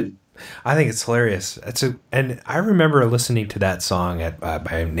 I love it. I think it's hilarious. And I remember listening to that song at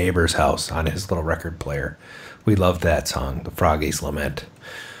my neighbor's house on his little record player. We loved that song, The Froggy's Lament.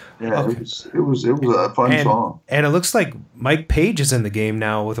 Yeah, okay. it was a fun song. And it looks like Mike Page is in the game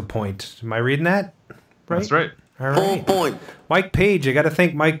now with a point. Am I reading that right? That's right. All right. Point. Mike Page. I got to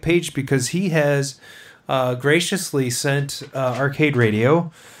thank Mike Page because he has graciously sent Arcade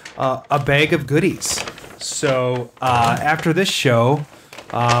Radio a bag of goodies. So after this show,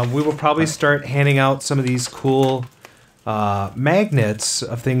 we will probably start handing out some of these cool magnets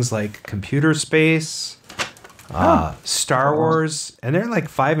of things like computer space, Star Wars, and they're like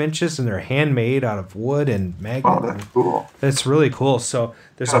 5 inches and they're handmade out of wood and magnet. Oh, that's cool. It's really cool. So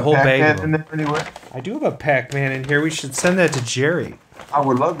there's a whole bag of them. In there anyway? I do have a Pac-Man in here. We should send that to Jerry. I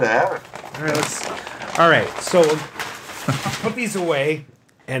would love to have it. All right, so I'll put these away,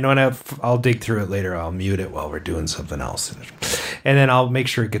 and when I'll dig through it later. I'll mute it while we're doing something else, and then I'll make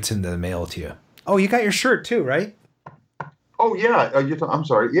sure it gets into the mail to you. Oh, you got your shirt too, right? Oh yeah, I'm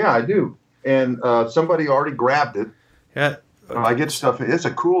sorry. Yeah, I do. And somebody already grabbed it. Yeah, I get stuff. It's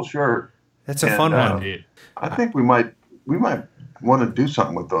a cool shirt. That's a fun one. I think we might want to do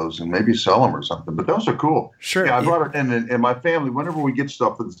something with those and maybe sell them or something. But those are cool. Sure. Yeah, I brought it in, and my family. Whenever we get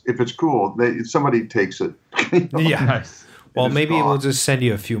stuff, if it's cool, somebody takes it. Yeah. Nice. Well, maybe we'll just send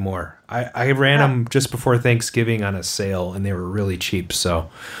you a few more. I ran them just before Thanksgiving on a sale, and they were really cheap.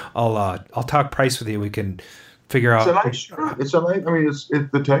 So I'll talk price with you. We can figure out. It's a nice shirt. It's a nice. I mean, it's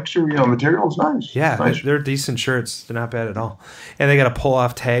the texture. Material is nice. Yeah, nice. They're decent shirts. They're not bad at all. And they got a pull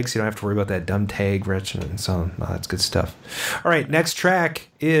off tag, so you don't have to worry about that dumb tag, Rich, and so that's good stuff. All right, next track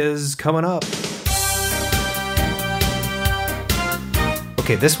is coming up.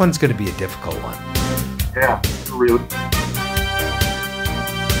 Okay, this one's going to be a difficult one. Yeah, really.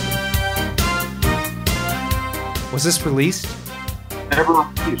 Was this released? Never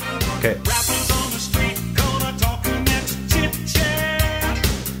released. Okay.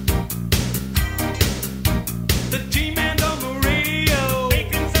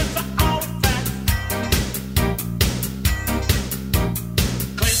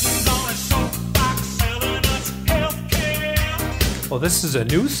 Well, this is a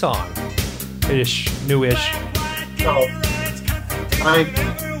new song. Newish.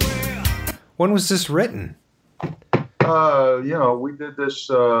 When was this written? We did this,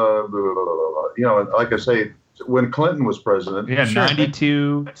 like I say, when Clinton was president. Yeah,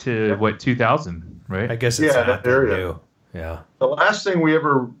 92 to 2000, right? I guess it's not that new. Yeah. The last thing we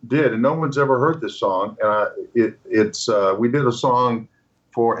ever did, and no one's ever heard this song, we did a song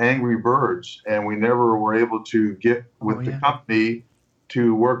for Angry Birds, and we never were able to get with the company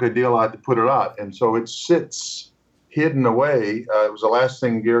to work a deal out to put it out. And so it sits Hidden Away. It was the last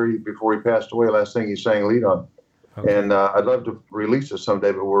thing Gary, before he passed away, last thing he sang lead on. Okay. And I'd love to release it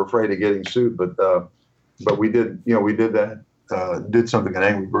someday, but we're afraid of getting sued. But we did, we did that. Did something in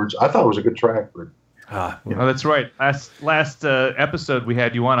Angry Birds. I thought it was a good track, but. Oh, that's right. Last episode we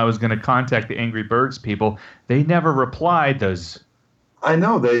had you on, I was going to contact the Angry Birds people. They never replied. I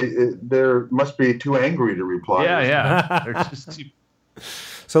know they must be too angry to reply. Yeah. They're just too.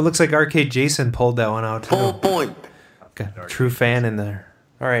 So it looks like Arcade Jason pulled that one out too. Full point. Okay. True fan in there.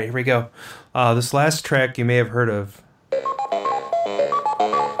 All right, here we go. This last track you may have heard of.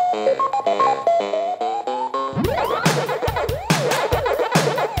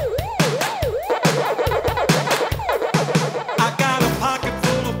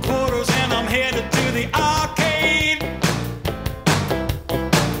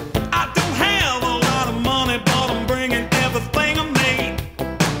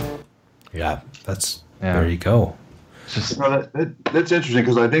 There you go. That's interesting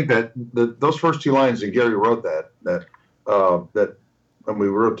because I think that those first two lines, and Gary wrote that when we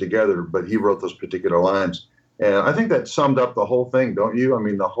wrote together, but he wrote those particular lines, and I think that summed up the whole thing, don't you? I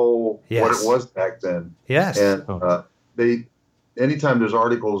mean, the whole what it was back then. Yes. And anytime there's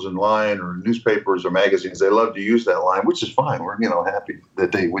articles in line or newspapers or magazines, they love to use that line, which is fine. We're happy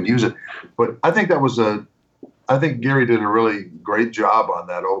that they would use it, but I think I think Gary did a really great job on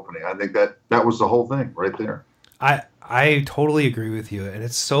that opening. I think that was the whole thing right there. I totally agree with you, and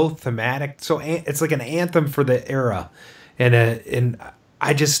it's so thematic. So it's like an anthem for the era, and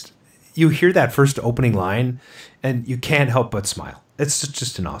I just you hear that first opening line, and you can't help but smile. It's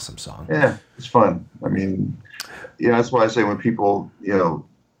just an awesome song. Yeah, it's fun. I mean, that's why I say when people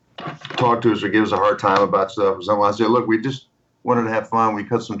talk to us or give us a hard time about stuff or something, I say, look, we just wanted to have fun. We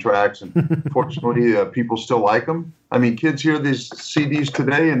cut some tracks, and fortunately, people still like them. I mean, kids hear these CDs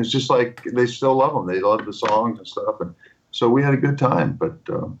today, and it's just like they still love them. They love the songs and stuff, and so we had a good time. But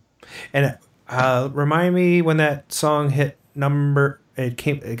and remind me when that song hit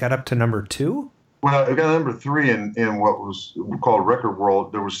it got up to number 2. Well, it got number 3 in what was called Record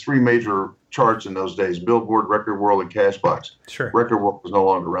World. There was 3 major charts in those days: Billboard, Record World, and Cashbox. Sure. Record World was no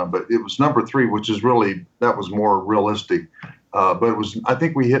longer around, but it was number 3, which is that was more realistic. But it was, I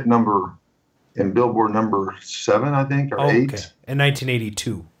think we hit in Billboard number 7, I think, or 8. Okay. In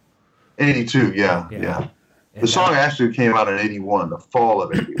 1982. 82, yeah. The song actually came out in 81, the fall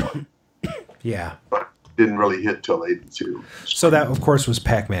of 81. Yeah. But didn't really hit till 82. So that, of course, was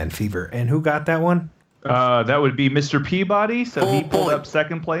Pac-Man Fever. And who got that one? That would be Mr. Peabody. So he pulled up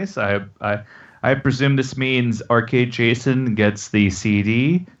second place. I presume this means Arcade Jason gets the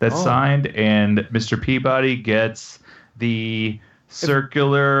CD that's signed, and Mr. Peabody gets the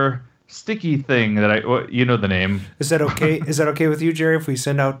circular sticky thing that you know the name. Is that okay? Is that okay with you, Jerry, if we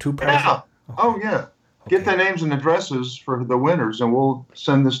send out 2 prizes? Yeah. Oh, yeah. Okay. Get the names and addresses for the winners, and we'll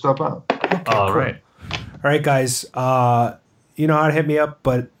send this stuff out. Okay, All right, guys. You know how to hit me up,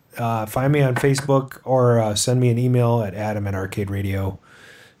 but find me on Facebook or send me an email at adam@arcaderadio,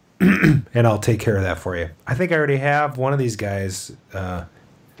 and I'll take care of that for you. I think I already have one of these guys,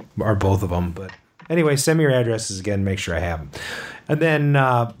 or both of them, but anyway, send me your addresses again. Make sure I have them, and then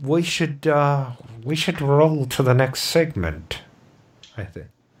we should roll to the next segment. I think,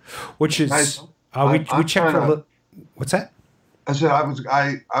 which is we checked for. What's that? I said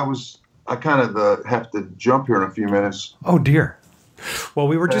I kind of have to jump here in a few minutes. Oh dear. Well,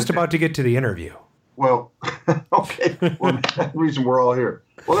 we were just about to get to the interview. Well, okay. Well, that's the reason we're all here.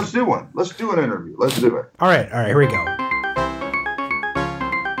 Well, let's do one. Let's do an interview. Let's do it. All right. Here we go.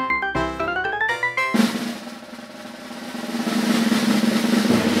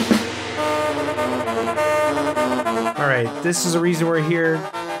 All right. This is the reason we're here.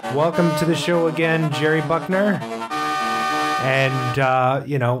 Welcome to the show again, Jerry Buckner.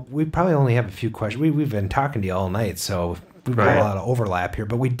 And, we probably only have a few questions. We've been talking to you all night, so we've got a lot of overlap here.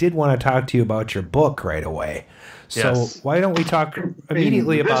 But we did want to talk to you about your book right away. So why don't we talk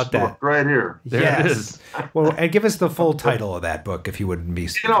immediately about that? Right here. There it is. Well, and give us the full title of that book, if you wouldn't be.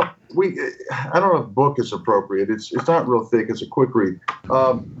 I don't know if book is appropriate. It's not real thick. It's a quick read.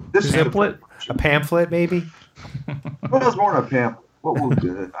 This is a pamphlet, maybe? Well, it's more than a pamphlet. What we'll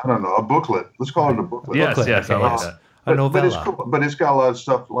do, I don't know, a booklet. Let's call it a booklet. Yes, I like that. A novella. But it's cool. But it's got a lot of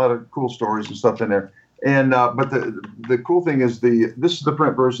stuff, a lot of cool stories and stuff in there. And but the cool thing is this is the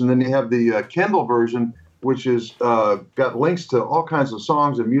print version. Then you have the Kindle version, which is got links to all kinds of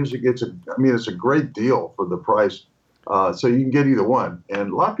songs and music. It's a great deal for the price. So you can get either one.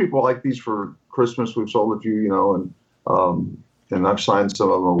 And a lot of people like these for Christmas. We've sold a few, and I've signed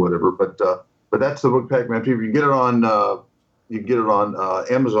some of them or whatever. But that's the book, Pac-Man Fever. You can get it on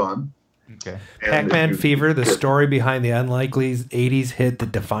Amazon. Okay. Pac-Man Fever, the story behind the unlikely 80s hit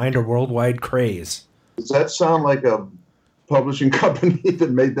that defined a worldwide craze. Does that sound like a publishing company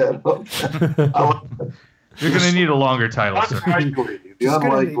that made that up? You're going to need a longer title, sir. The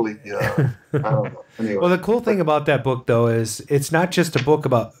unlikely. I don't know. Anyway. Well, the cool thing about that book, though, is it's not just a book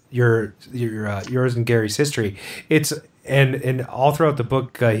about yours and Gary's history. It's and all throughout the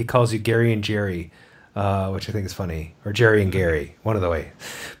book, he calls you Gary and Jerry, which I think is funny, or Jerry and Gary, one of the way.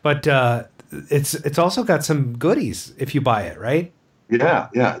 But it's also got some goodies if you buy it, right? Yeah.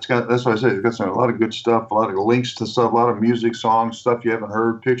 It's got. That's what I said. It's got a lot of good stuff, a lot of links to stuff, a lot of music, songs, stuff you haven't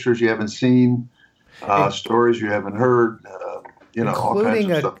heard, pictures you haven't seen. Stories you haven't heard, including all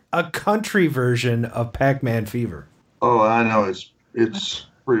kinds of stuff. a country version of Pac-Man Fever. Oh, I know it's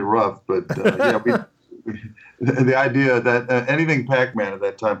pretty rough, but the idea that anything Pac-Man at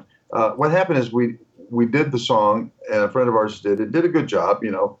that time. What happened is we did the song, and a friend of ours did a good job,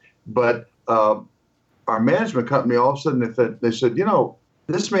 but our management company all of a sudden they said,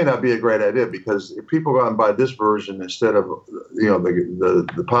 this may not be a great idea because if people go out and buy this version instead of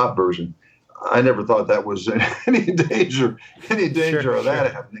the pop version. I never thought that was any danger of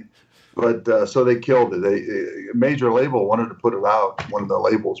that happening. But so they killed it. A major label wanted to put it out, one of the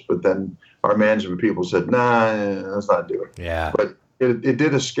labels, but then our management people said, nah, let's not do it. Yeah. But it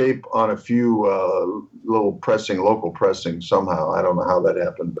did escape on a few local pressing somehow. I don't know how that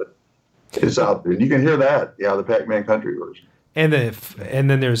happened, but it's out there. And you can hear that, the Pac-Man country version. And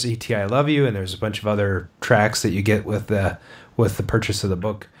then there's E.T. I Love You, and there's a bunch of other tracks that you get with the purchase of the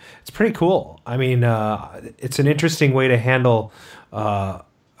book. It's pretty cool. I mean, it's an interesting way to handle a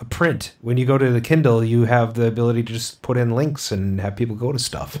print. When you go to the Kindle, you have the ability to just put in links and have people go to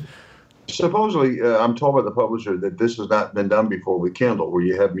stuff. Supposedly, I'm told by the publisher that this has not been done before with Kindle, where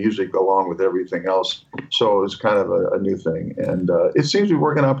you have music along with everything else. So it's kind of a new thing, and it seems to be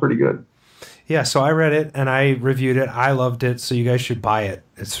working out pretty good. Yeah, so I read it and I reviewed it. I loved it, so you guys should buy it.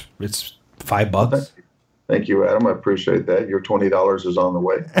 It's $5. Thank you, Adam. I appreciate that. Your $20 is on the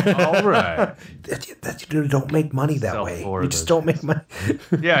way. All right. You don't make money that way. You just don't make money.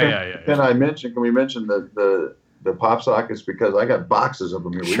 Yeah. Can we mention the pop sockets, because I got boxes of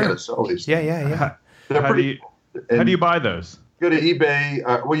them here. We got to sell these. Yeah. They're How do you buy those? Go to eBay.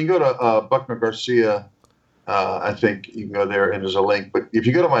 You go to Buckner Garcia. I think you can go there and there's a link. But if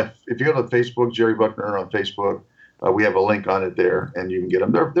you go to Facebook, Jerry Buckner on Facebook, we have a link on it there, and you can get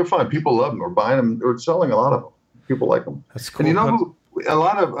them. They're fun. People love them. We're buying them. We're selling a lot of them. People like them. That's cool. And a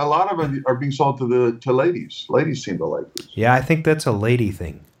lot of them are being sold to ladies. Ladies seem to like these. Yeah, I think that's a lady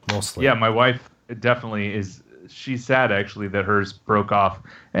thing mostly. Yeah, my wife definitely is. She's sad actually that hers broke off,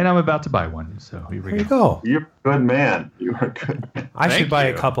 and I'm about to buy one. So here we There you go. You're a good man. You are a good man. I should buy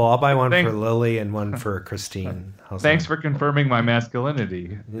a couple. I'll buy one Thank- for Lily and one for Christine. How's Thanks that? for confirming my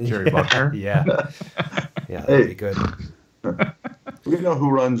masculinity, Jerry Buckner. Yeah, that'd be good. We know who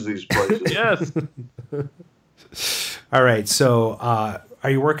runs these places. Yes. All right. So, are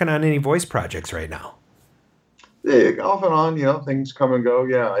you working on any voice projects right now? Yeah, off and on, things come and go.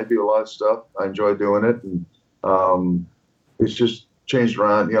 Yeah, I do a lot of stuff. I enjoy doing it, and it's just changed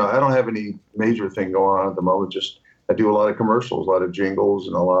around. I don't have any major thing going on at the moment. Just I do a lot of commercials, a lot of jingles,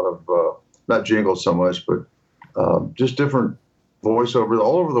 and a lot of not jingles so much, but just different voiceovers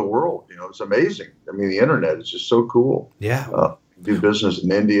all over the world. It's amazing. I mean, the internet is just so cool. Yeah. Do business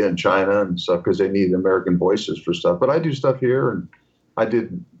in India and China and stuff because they need American voices for stuff. But I do stuff here, and I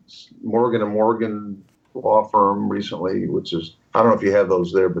did Morgan & Morgan law firm recently, which is, I don't know if you have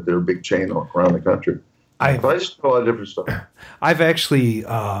those there, but they're a big chain around the country. I just do a lot of different stuff. I've actually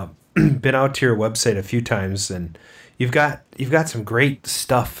been out to your website a few times, and you've got some great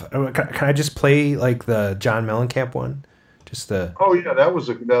stuff. Can I just play like the John Mellencamp one? Just the. Oh yeah, that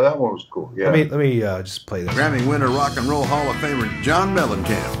one was cool. Yeah. Let me just play this. Grammy winner Rock and Roll Hall of Famer John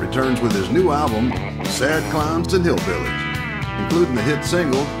Mellencamp returns with his new album, Sad Clowns and Hillbillies, including the hit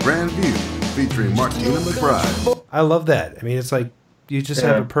single Grand View, featuring Martina McBride. I love that. I mean, it's like you just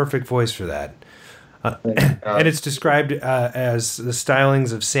have a perfect voice for that. And it's described as the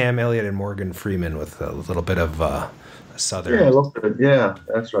stylings of Sam Elliott and Morgan Freeman with a little bit of southern. Yeah, I love it. Yeah,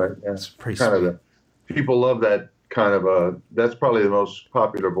 that's right. Yeah. It's pretty kind people love that kind of that's probably the most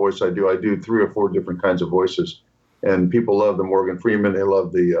popular voice I do. I do 3 or 4 different kinds of voices, and people love the Morgan Freeman. They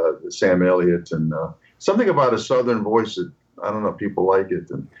love the Sam Elliott, and something about a southern voice that I don't know, people like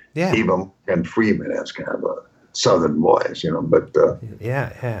it. And even Morgan Freeman has kind of a southern voice, But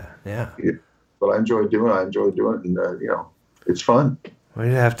yeah. But I enjoy doing it, and it's fun. We'd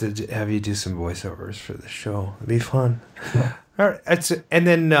have to have you do some voiceovers for the show. It'd be fun. All right, and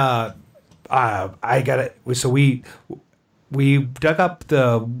then I got it. So we dug up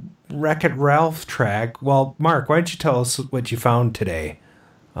the Wreck-It Ralph track. Well, Mark, why don't you tell us what you found today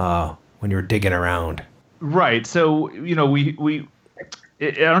when you were digging around? Right. So, I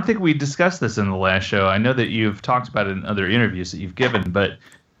don't think we discussed this in the last show. I know that you've talked about it in other interviews that you've given, but,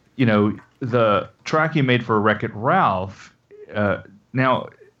 the track you made for Wreck-It Ralph, now,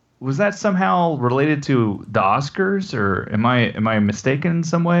 was that somehow related to the Oscars, or am I mistaken in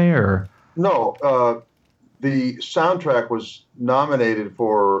some way, or? No, the soundtrack was nominated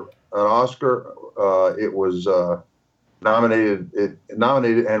for an Oscar. It was nominated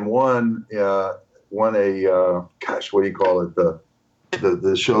and won a gosh, what do you call it?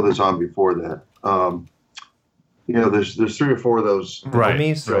 The show that's on before that. There's 3 or 4 of those.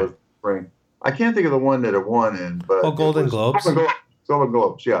 Right. Right. I can't think of the one that it won in, but Golden Globes. Golden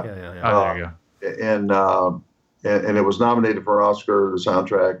Globes, yeah. Oh, there you go. And it was nominated for an Oscar, the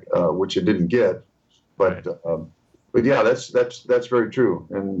soundtrack, which it didn't get. But yeah, that's very true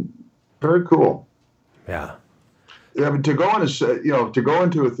and very cool. Yeah. I mean, to go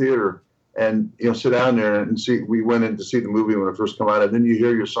into a theater and sit down there and see. We went in to see the movie when it first came out, and then you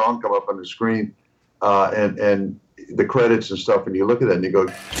hear your song come up on the screen, and the credits and stuff, and you look at that and you go,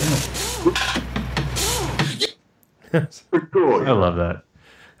 it's pretty cool. I love that.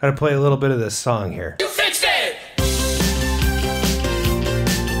 Gotta play a little bit of this song here. You fixed it!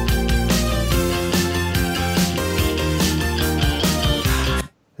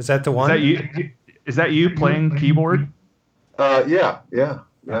 Is that the one? Is that you playing keyboard? Yeah.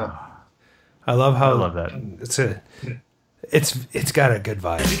 I love how I love that. It's got a good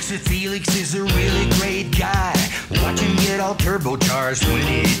vibe. Felix is a really great guy. Watch him get all turbocharged when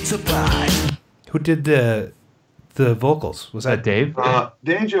it's applied. Who did the vocals? Was that Dave?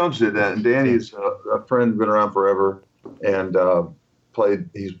 Dan Jones did that, and Danny's a friend, been around forever, and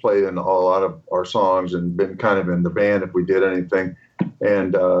he's played in a lot of our songs and been kind of in the band if we did anything.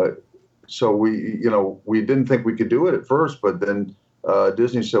 And so we didn't think we could do it at first, but then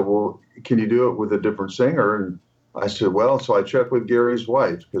Disney said, "Well, can you do it with a different singer?" And I said, "Well," so I checked with Gary's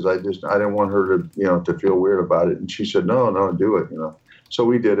wife because I didn't want her to feel weird about it, and she said, "No, do it." So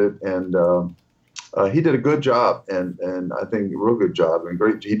we did it, and he did a good job, and I think a real good job, and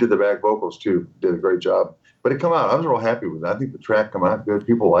great. He did the back vocals too, did a great job. But it come out. I was real happy with it. I think the track come out good.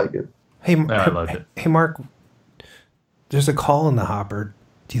 People like it. Hey, I loved it. Hey, Mark, there's a call in the hopper.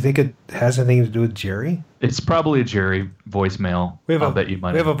 Do you think it has anything to do with Jerry? It's probably a Jerry voicemail. I'll bet you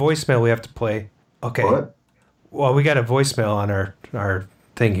money. We have a voicemail we have to play. Okay. What? Well, we got a voicemail on our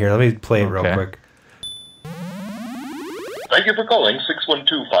thing here. Let me play it real quick. Thank you for calling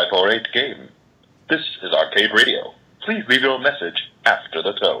 612-548-GAME. This is Arcade Radio. Please leave your message after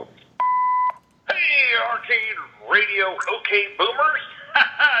the tone. Hey, Arcade Radio, okay, boomers.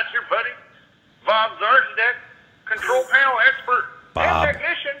 It's your buddy, Bob Zarzadek, control panel expert and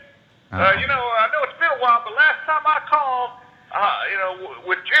technician. I know it's been a while, but last time I called,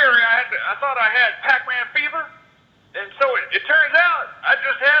 with Jerry, I thought I had Pac-Man fever, and so it turns out I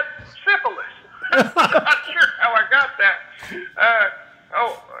just had syphilis. Not sure how I got that.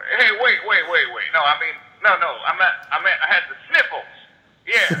 Hey, wait. No, I meant I had the sniffles.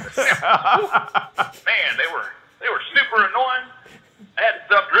 Yeah, the sniffles. Man, they were super annoying. I had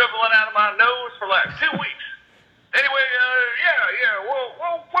stuff dribbling out of my nose for like 2 weeks. Anyway,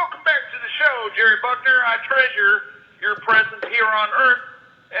 well, welcome back to the show, Jerry Buckner. I treasure your presence here on Earth,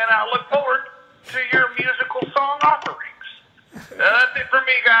 and I look forward to your musical song offerings. That's it for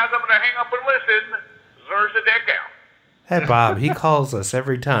me, guys. I'm going to hang up and listen. Zarzadek out. Hey, Bob, he calls us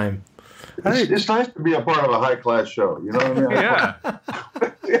every time. It's nice to be a part of a high-class show. You know what I mean? Yeah.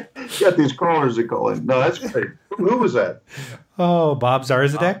 You got these callers that call in. No, that's great. Who was that? Oh, Bob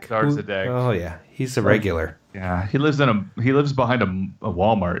Zarzadek? Zarzadek. Oh, yeah. He's a regular. Yeah, he lives behind a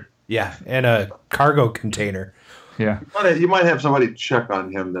Walmart. Yeah, and a cargo container. Yeah. You might have somebody check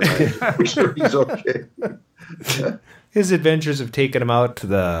on him tonight. Make sure he's okay. His adventures have taken him out to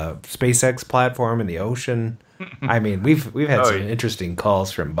the SpaceX platform in the ocean. I mean, we've had some interesting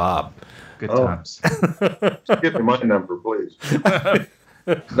calls from Bob. Good times. Give me my number, please.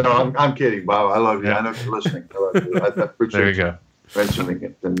 No, I'm kidding, Bob. I love you. Yeah. I know you're listening. I love you. I appreciate you mentioning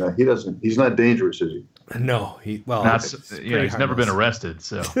it. And he's not dangerous, is he? No, he's never been arrested.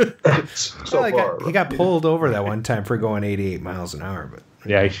 So, he got pulled over that one time for going 88 miles an hour. But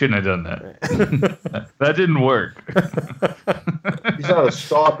yeah, he shouldn't have done that. That didn't work. He's not a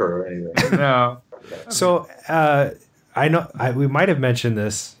stalker or anything. No. So I know we might have mentioned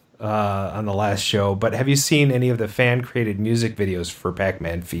this on the last show, but have you seen any of the fan-created music videos for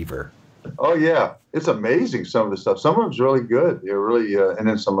Pac-Man Fever? Oh yeah, it's amazing. Some of the stuff. Some of it's really good. You're really, and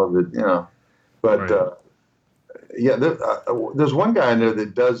then some of it, but Yeah, there's one guy in there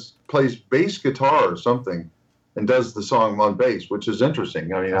that plays bass guitar or something, and does the song on bass, which is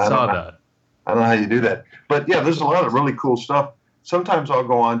interesting. I mean, I saw that. I don't know how you do that, but yeah, there's a lot of really cool stuff. Sometimes I'll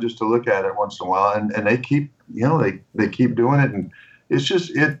go on just to look at it once in a while, and they keep, they keep doing it, and it's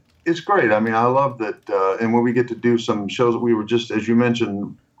just it's great. I mean, I love that. And when we get to do some shows, we were just, as you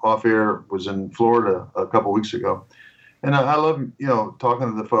mentioned, off air, was in Florida a couple weeks ago. And I love,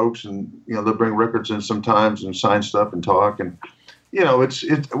 talking to the folks, and, they'll bring records in sometimes and sign stuff and talk. And,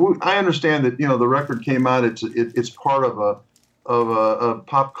 I understand that, the record came out, it's part of a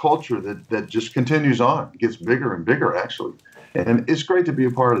pop culture that just continues on. It gets bigger and bigger, actually. And it's great to be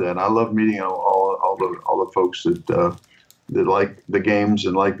a part of that. I love meeting all the folks that like the games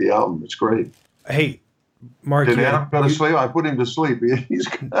and like the album. It's great. Hey, Mark, did Adam go to sleep? I put him to sleep.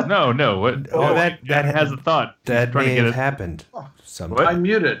 No. What? Oh, that has a thought. That may have happened. I'm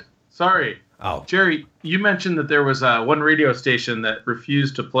muted. Sorry. Oh, Jerry, you mentioned that there was one radio station that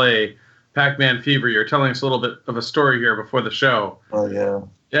refused to play Pac-Man Fever. You're telling us a little bit of a story here before the show. Oh yeah.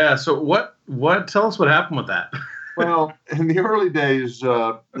 Yeah. So what? Tell us what happened with that. Well, in the early days,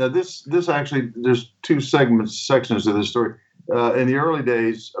 now this actually, there's two sections of this story. In the early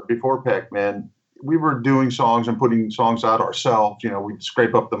days before Pac-Man, we were doing songs and putting songs out ourselves. We'd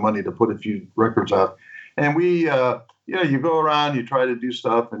scrape up the money to put a few records out. And we, you go around, you try to do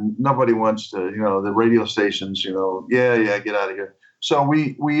stuff, and nobody wants to, the radio stations, get out of here. So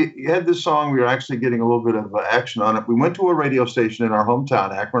we had this song. We were actually getting a little bit of action on it. We went to a radio station in our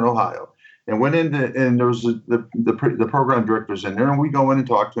hometown, Akron, Ohio, and went into, and there was the program directors in there, and we go in and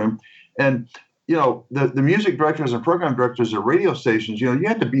talk to him. And the music directors and program directors at radio stations, you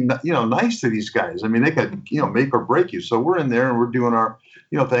have to be, nice to these guys. I mean, they could, make or break you. So we're in there and we're doing our,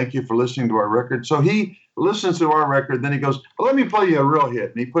 thank you for listening to our record. So he listens to our record. Then he goes, well, let me play you a real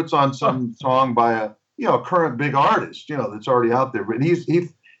hit. And he puts on some song by a current big artist, that's already out there. But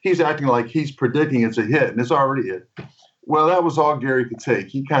he's acting like he's predicting it's a hit, and it's already a hit. Well, that was all Gary could take.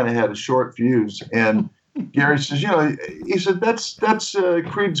 He kind of had a short fuse. And Gary says, he said, that's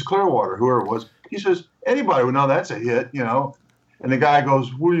Creed's Clearwater, whoever it was. He says, anybody would know that's a hit, And the guy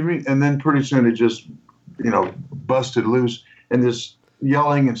goes, what do you mean? And then pretty soon it just, busted loose. And this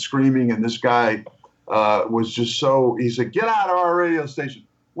yelling and screaming. And this guy was just he said, get out of our radio station.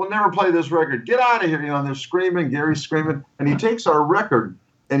 We'll never play this record. Get out of here. And they're screaming. Gary's screaming. And he takes our record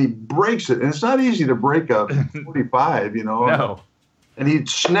and he breaks it. And it's not easy to break a 45, No. And he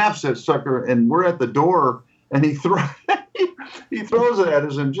snaps that sucker. And we're at the door. And he throws it at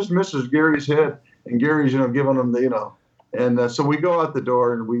us and just misses Gary's head. And Gary's, giving him the, And so we go out the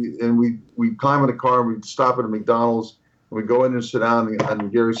door and we climb in the car and we stop at a McDonald's. And we go in and sit down.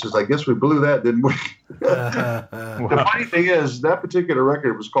 And Gary says, I guess we blew that, didn't we? The funny thing is, that particular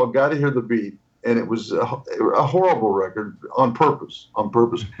record was called Gotta Hear the Beat. And it was a horrible record on purpose.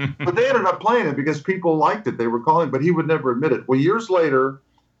 But they ended up playing it because people liked it. They were calling, but he would never admit it. Well, years later,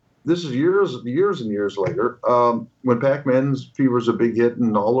 this is years and years later, when Pac-Man's Fever's a big hit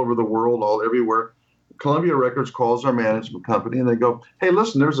and all over the world, everywhere, Columbia Records calls our management company and they go, hey,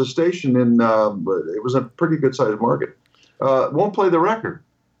 listen, there's a station in, it was a pretty good sized market, won't play the record.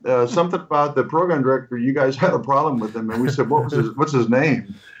 Something about the program director, you guys had a problem with him. And we said, what's his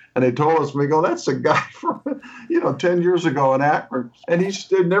name? And they told us, we go, that's a guy from, 10 years ago in Akron. And he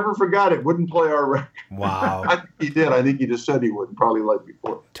never forgot it, wouldn't play our record. Wow. I think he did. I think he just said he wouldn't, probably like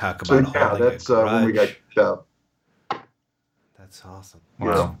before. Talk about that's when we got kicked out. That's awesome.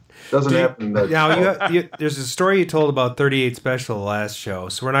 Wow. Doesn't happen. Now, there's a story you told about 38 Special last show,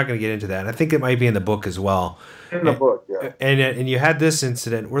 so we're not going to get into that. I think it might be in the book as well. In the book, yeah. And you had this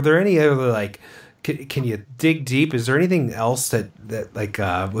incident. Were there any other, can you dig deep? Is there anything else that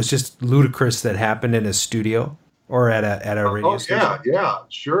was just ludicrous that happened in a studio or at a radio station? Yeah,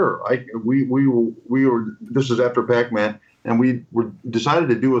 sure. We were. This is after Pac-Man, and we decided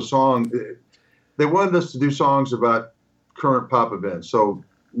to do a song. They wanted us to do songs about current pop events. So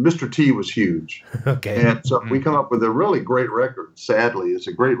Mr. T was huge. Okay. And so we come up with a really great record. Sadly, it's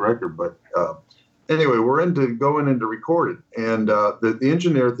a great record, but anyway, we're going in to record it, and the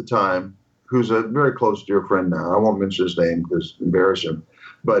engineer at the time, who's a very close dear friend now. I won't mention his name because embarrass him.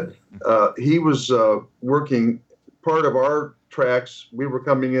 But he was working part of our tracks. We were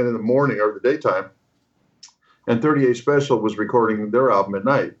coming in the morning or the daytime, and 38 Special was recording their album at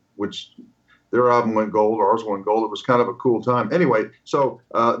night, which their album went gold, ours went gold. It was kind of a cool time. Anyway, so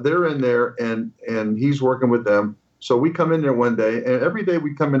they're in there, and he's working with them. So we come in there one day, and every day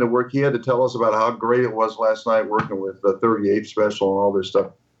we come into work, he had to tell us about how great it was last night working with 38 Special and all this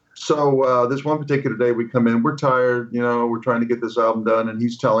stuff. So this one particular day we come in, we're tired, we're trying to get this album done, and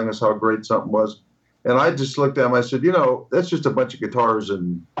he's telling us how great something was. And I just looked at him. I said, that's just a bunch of guitars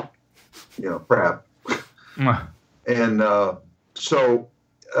and, crap. And so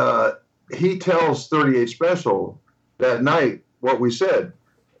he tells 38 Special that night what we said.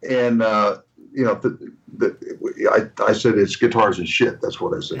 And, I said, it's guitars and shit. That's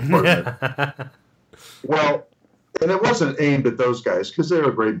what I said. Well, and it wasn't aimed at those guys because they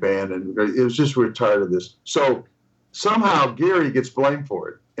were a great band. And it was just, we're tired of this. So somehow Gary gets blamed for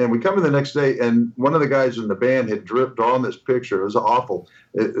it. And we come in the next day, and one of the guys in the band had drawn this picture. It was awful.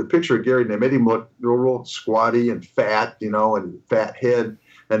 A picture of Gary, and they made him look real squatty and fat, and fat head.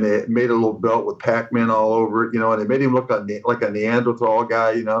 And they made a little belt with Pac-Man all over it, and they made him look like a Neanderthal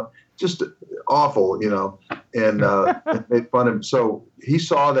guy, just awful, and made fun of him. So he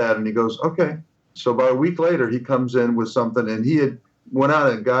saw that, and he goes, okay. So about a week later, he comes in with something, and he had went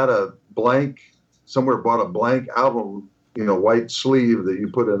out and got bought a blank album, white sleeve that you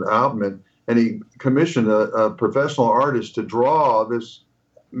put an album in, and he commissioned a professional artist to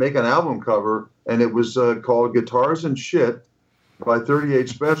make an album cover, and it was called Guitars and Shit by 38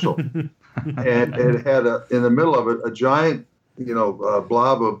 Special. And it had in the middle of it a giant,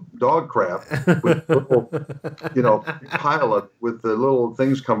 blob of dog crap with little, pilot with the little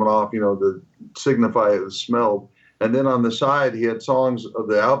things coming off, to signify it was smelled. And then on the side, he had songs of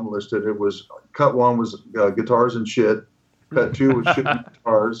the album listed. It was cut 1 was Guitars and Shit. Cut 2 was Shit and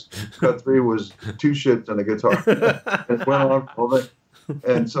Guitars. Cut 3 was 2 shits and a guitar. And it went on all day.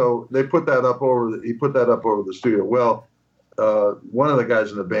 And so they put that up he put that up over the studio. Well, one of the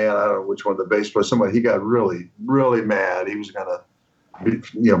guys in the band, I don't know which one, the bass player, somebody, he got really, really mad. He was going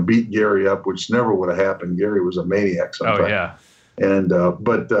to, beat Gary up, which never would have happened. Gary was a maniac sometimes. Oh, yeah. And,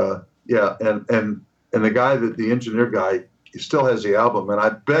 and the guy, the engineer guy, he still has the album, and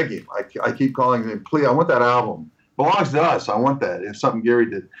I beg him. I keep calling him, please, I want that album. Belongs to us. I want that. It's something Gary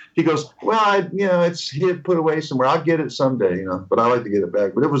did. He goes, well, it's he had put away somewhere. I'll get it someday, but I like to get it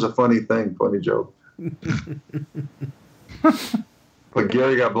back. But it was a funny joke. But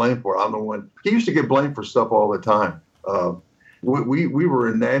Gary got blamed for it. I'm the one. He used to get blamed for stuff all the time. We were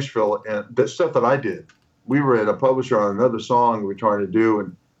in Nashville, and the stuff that I did, we were at a publisher on another song we were trying to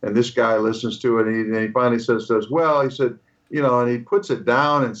do, and this guy listens to it, and he finally says, well, he said, and he puts it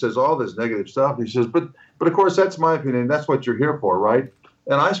down and says all this negative stuff. He says, but of course, that's my opinion. That's what you're here for, right?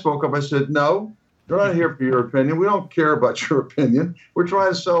 And I spoke up. I said, no, we're not here for your opinion. We don't care about your opinion. We're trying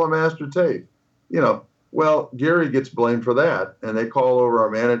to sell a master tape. Well, Gary gets blamed for that. And they call over our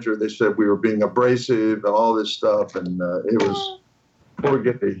manager. They said we were being abrasive and all this stuff. And it was poor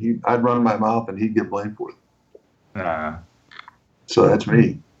Gary. I'd run my mouth and he'd get blamed for it. So that's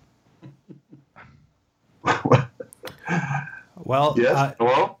me. Well, yes.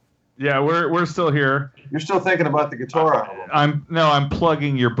 Hello? Yeah, we're still here. You're still thinking about the guitar album. I'm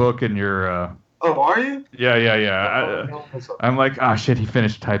plugging your book and your. Oh, are you? Yeah. I'm like, shit, he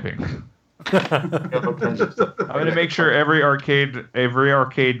finished typing. I'm gonna make sure every arcade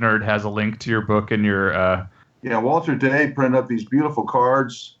nerd has a link to your book and your. Yeah, Walter Day printed up these beautiful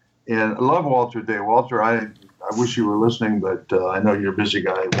cards, and I love Walter Day. Walter, I wish you were listening, but I know you're a busy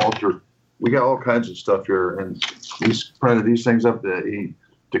guy. Walter, we got all kinds of stuff here, and he's printed these things up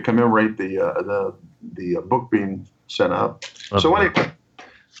to commemorate the book being sent out. So anyway,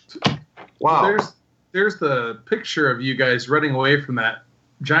 wow. There's the picture of you guys running away from that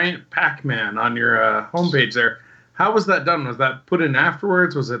giant Pac-Man on your homepage there. How was that done? Was that put in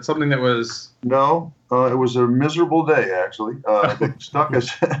afterwards? Was it something that was... No, it was a miserable day, actually. They stuck us...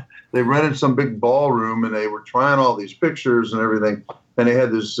 They rented some big ballroom, and they were trying all these pictures and everything. And they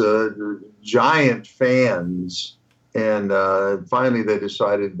had this giant fans. And finally, they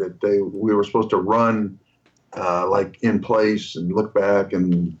decided that we were supposed to run like in place and look back,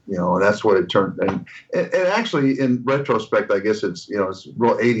 and and that's what it turned. And actually, in retrospect, I guess it's it's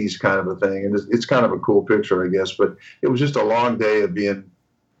real 80s kind of a thing, and it's kind of a cool picture, I guess. But it was just a long day of being,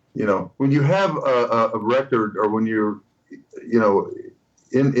 when you have a record, or when you're,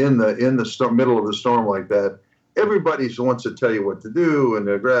 in the middle of the storm like that, everybody wants to tell you what to do, and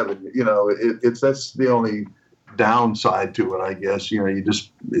they're grabbing. That's the only downside to it, I guess.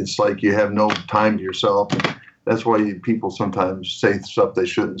 It's like you have no time to yourself. That's why people sometimes say stuff they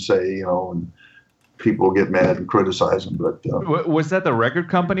shouldn't say, and people get mad and criticize them. But was that the record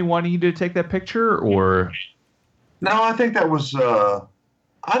company wanting you to take that picture, or? No, I think that was.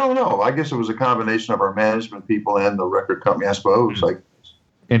 I don't know. I guess it was a combination of our management people and the record company, I suppose.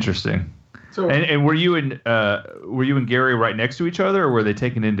 Interesting. So, and were you and Gary right next to each other, or were they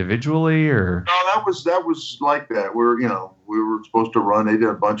taken individually, or? No, that was like that. We were supposed to run. They did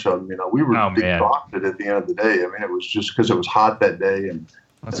a bunch of them. We were exhausted at the end of the day. I mean, it was just because it was hot that day, and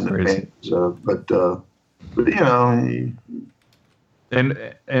That's and crazy. But you know, And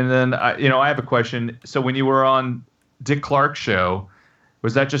then I have a question. So when you were on Dick Clark's show,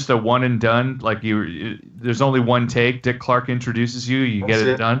 was that just a one and done? Like there's only one take. Dick Clark introduces you, you get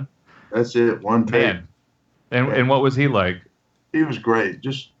it done. That's it. One take. Man. And what was he like? He was great.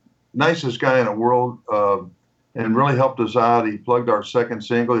 Just nicest guy in the world, and really helped us out. He plugged our second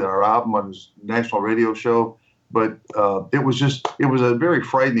single, our album, on his national radio show. But it was a very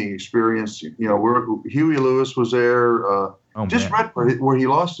frightening experience. You know, Huey Lewis was there. Read where he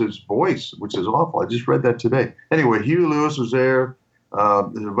lost his voice, which is awful. I just read that today. Anyway, Huey Lewis was there.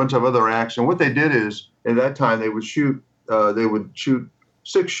 There's a bunch of other acts. And what they did is, at that time, they would shoot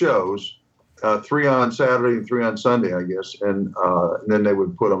 6 shows, 3 on Saturday and 3 on Sunday, I guess. And then they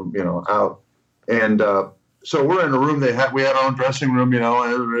would put them, out. And so we're in a room. We had our own dressing room, and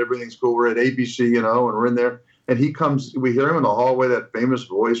everything's cool. We're at ABC, and we're in there. And he comes, we hear him in the hallway, that famous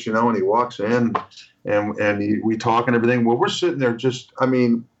voice, and he walks in and we talk and everything. Well, we're sitting there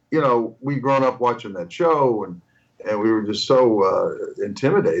we'd grown up watching that show and we were just so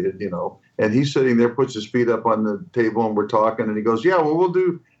intimidated, and he's sitting there, puts his feet up on the table and we're talking and he goes, yeah, well,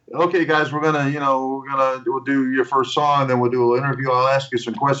 okay, guys, we'll do your first song, then we'll do a little interview. I'll ask you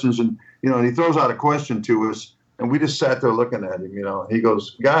some questions. And, and he throws out a question to us. And we just sat there looking at him, He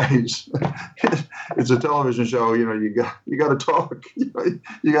goes, guys, it's a television show, you got to talk, you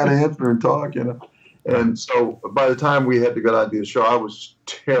got to answer and talk, And so by the time we had to go out and do the show, I was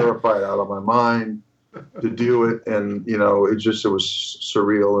terrified out of my mind to do it, and it was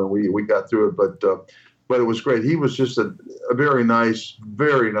surreal, and we got through it, but it was great. He was just a very nice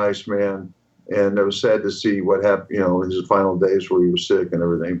man, and it was sad to see what happened, his final days where he was sick and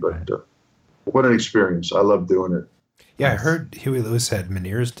everything, but. What an experience. I love doing it. Yeah, I heard Huey Lewis had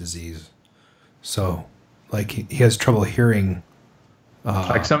Meniere's disease. So, he has trouble hearing.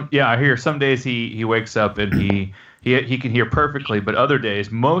 I hear some days he wakes up and he can hear perfectly, but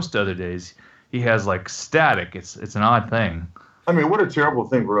most other days, he has static. It's an odd thing. I mean, what a terrible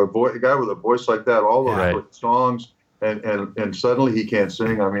thing for a guy with a voice like that, all those songs, and suddenly he can't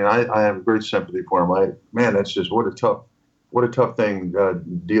sing. I mean, I have great sympathy for him. That's just what a tough thing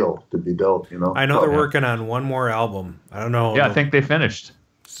deal to be dealt, I know they're working on one more album. I don't know. Yeah, I think they finished.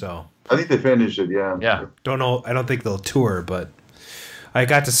 So I think they finished it. Yeah. Yeah. Don't know. I don't think they'll tour, but I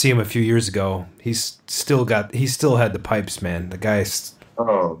got to see him a few years ago. He still had the pipes, man. The guy's.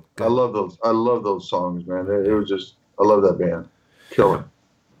 Oh, I love those. I love those songs, man. It was just. I love that band. Killer.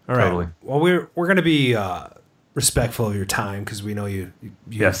 All right. Totally. Well, we're going to be respectful of your time because we know you've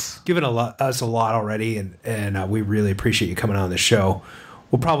given us a lot already, and we really appreciate you coming on the show.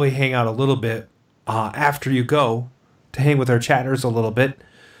 We'll probably hang out a little bit after you go to hang with our chatters a little bit.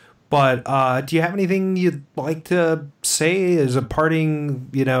 But do you have anything you'd like to say as a parting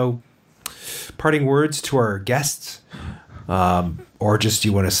words to our guests, or just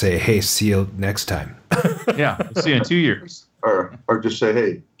you want to say, hey, see you next time? Yeah, see you in 2 years, or just say,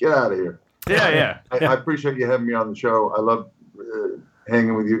 hey, get out of here. Yeah. I appreciate you having me on the show. I love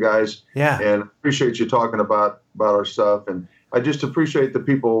hanging with you guys. Yeah. And appreciate you talking about our stuff. And I just appreciate the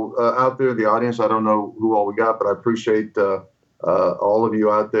people out there in the audience. I don't know who all we got, but I appreciate all of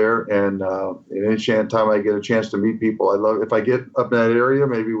you out there. And any time I get a chance to meet people, I love. If I get up in that area,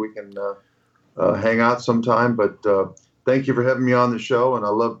 maybe we can hang out sometime. But thank you for having me on the show. And I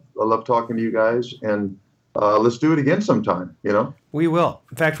love talking to you guys. And let's do it again sometime, We will.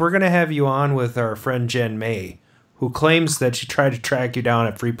 In fact, we're going to have you on with our friend Jen May, who claims that she tried to track you down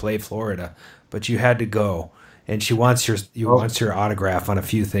at Free Play, Florida, but you had to go, and she wants your autograph on a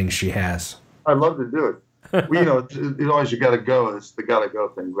few things she has. I'd love to do it. Well, it's always you got to go. It's the got to go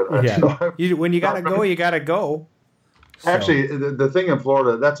thing. But when you got to go, you got to go. So. Actually, the thing in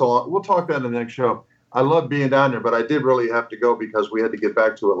Florida, that's a lot. We'll talk that in the next show. I love being down there, but I did really have to go because we had to get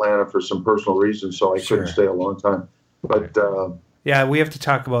back to Atlanta for some personal reasons, so I couldn't stay a long time. But yeah, we have to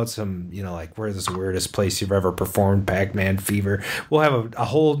talk about some, where's the weirdest place you've ever performed, Pac-Man Fever. We'll have a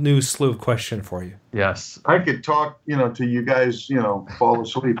whole new slew of questions for you. Yes. I could talk, to you guys, fall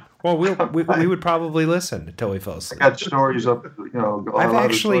asleep. Well, we would probably listen until we fell asleep. I got stories up, I've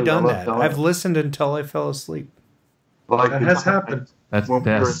actually done that. I've listened until I fell asleep. That has happened. When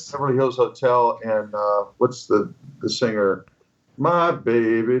we were at Beverly Hills Hotel, and what's the singer? My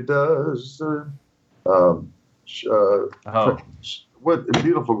baby does. What a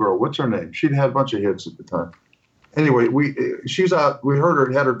beautiful girl. What's her name? She'd had a bunch of hits at the time. Anyway, she's out. We heard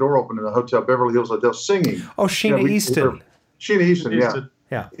her had her door open in the hotel, Beverly Hills Hotel, singing. Oh, Sheena Easton. Sheena Easton,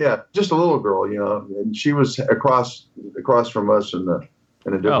 yeah. Just a little girl, and she was across from us, and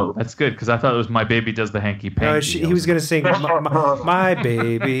in a different Oh, that's good because I thought it was My Baby Does the Hanky Panky. He was going to sing my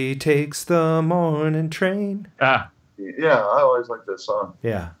baby takes the morning train. Yeah, I always like that song.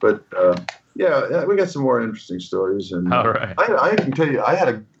 Yeah. But, yeah, we got some more interesting stories. And All right. I can tell you, I had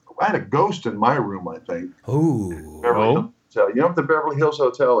a ghost in my room, I think. Ooh. Beverly Hills Hotel. You know what the Beverly Hills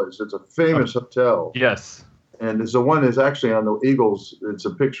Hotel is? It's a famous hotel. Yes. And it's the one that's actually on the Eagles. It's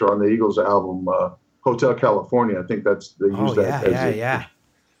a picture on the Eagles album, Hotel California. I think they use that. Yeah.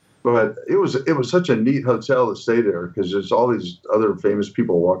 But it was such a neat hotel to stay there because there's all these other famous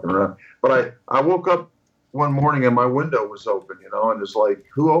people walking around. But I woke up one morning and my window was open, and it's like,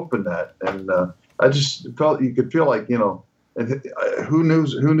 who opened that? And I just felt, you could feel like, and who knew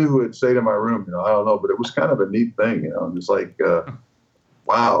who had stayed in my room? I don't know, but it was kind of a neat thing, and it's like,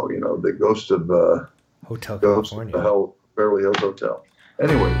 wow, the ghost of Hotel Ghost California, of the Beverly Hills Hotel.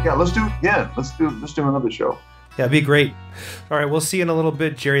 Anyway, yeah, let's do it again. Let's do another show. Yeah, it'd be great. All right, we'll see you in a little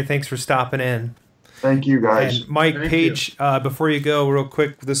bit, Jerry. Thanks for stopping in. Thank you, guys. And Mike Page, before you go, real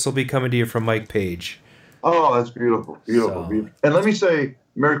quick, this will be coming to you from Mike Page. Oh, that's beautiful. Beautiful. And let me say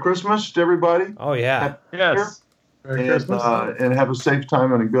Merry Christmas to everybody. Oh, yeah. Yes. Merry Christmas. And have a safe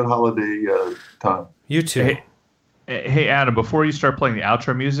time and a good holiday time. You too. Hey, Adam, before you start playing the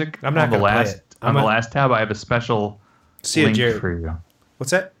outro music, I'm not on the gonna play last it. on the last tab, I have a special link for you.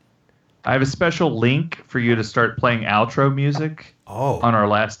 What's that? I have a special link for you to start playing outro music on our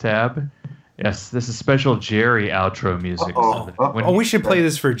last tab. Yes, this is special Jerry outro music. We should play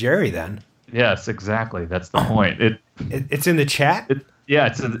this for Jerry then. Yes, exactly. That's the point. It's in the chat?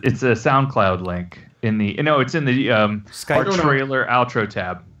 It's a SoundCloud link. It's in the our trailer outro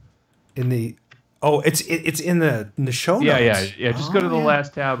tab. It's in the show notes. Yeah. Just go to the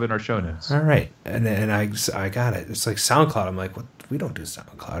last tab in our show notes. All right, and I got it. It's like SoundCloud. I'm like, what? We don't do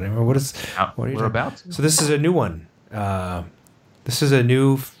SoundCloud anymore. What are you We're about to. So this is a new one. This is a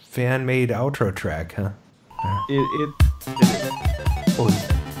new fan-made outro track, huh? I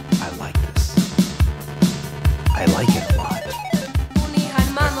like this. I like it a lot.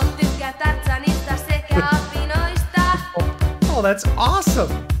 Oh, that's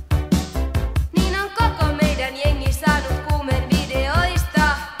awesome.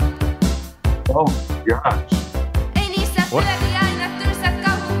 Oh gosh. What? Where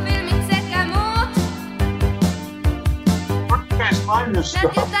do you guys find this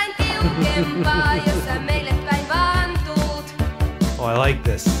stuff? Oh, I like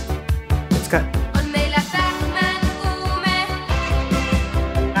this. It's got.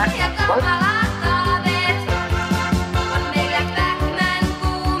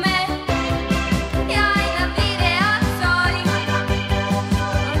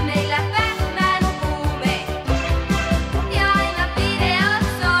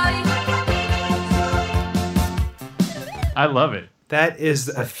 I love it. That is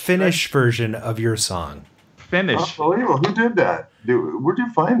a Finnish version of your song. Finnish. Unbelievable. Who did that? Where'd you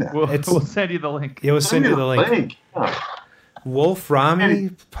find that? We'll send you the link. Yeah, we'll send you the link. Yeah. Wolf Rami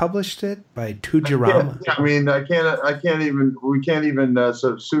published it by Tujarama. I mean, we can't even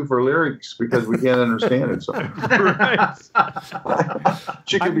sue for lyrics because we can't understand it. So.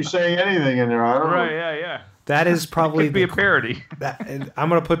 She could be saying anything in there. I don't know. Yeah. That is probably it could be a parody. I'm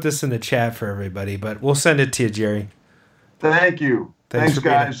going to put this in the chat for everybody, but we'll send it to you, Jerry. Thanks,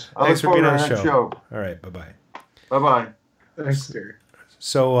 guys. Thanks for being on the that show. All right, bye-bye. Bye-bye. Thanks, Jerry.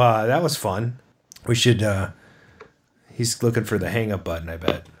 So that was fun. We should... he's looking for the hang-up button, I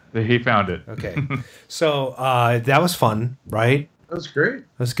bet. He found it. Okay. So that was fun, right? That was great.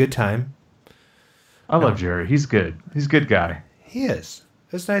 That was a good time. I love Jerry. He's good. He's a good guy. He is.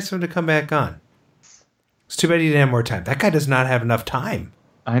 It's nice of him to come back on. It's too bad he didn't have more time. That guy does not have enough time.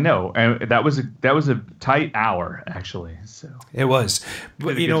 I know, and that was a tight hour actually. So it was,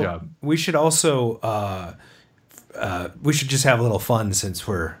 but good job. We should also we should just have a little fun since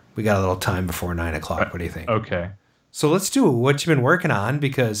we got a little time before 9 o'clock. What do you think? Okay. So let's do what you've been working on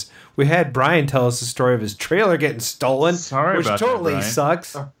because we had Brian tell us the story of his trailer getting stolen, which totally that,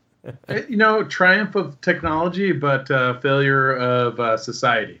 sucks. Triumph of technology, but failure of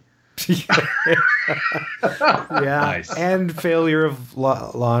society. Nice. And failure of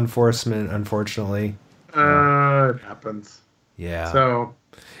law enforcement, unfortunately. It happens. Yeah. So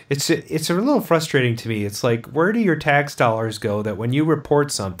it's a little frustrating to me. It's like, where do your tax dollars go that when you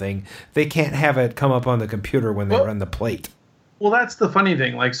report something, they can't have it come up on the computer when they run the plate? Well, that's the funny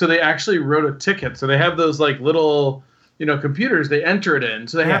thing. Like, so they actually wrote a ticket. So they have those like little, computers. They enter it in.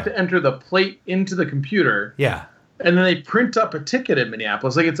 So they have to enter the plate into the computer. Yeah. And then they print up a ticket in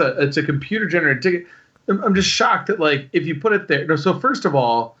Minneapolis. Like it's a computer generated ticket. I'm just shocked that like if you put it there. No, so first of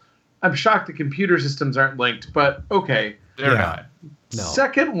all, I'm shocked the computer systems aren't linked. But okay, They're not. No.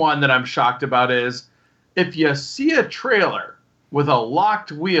 Second one that I'm shocked about is if you see a trailer with a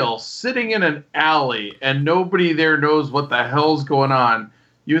locked wheel sitting in an alley and nobody there knows what the hell's going on,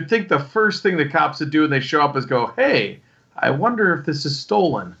 you'd think the first thing the cops would do when they show up is go, hey, I wonder if this is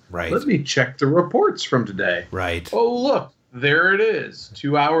stolen. Right. Let me check the reports from today. Right. Oh, look, there it is,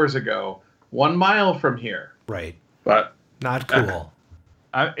 2 hours ago, 1 mile from here. Right. But not cool.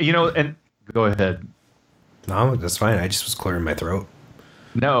 And go ahead. No, that's fine. I just was clearing my throat.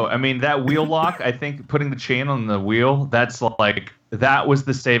 No, I mean, that wheel lock, I think putting the chain on the wheel, that was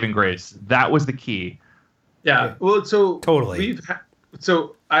the saving grace. That was the key. Yeah. Well, so totally.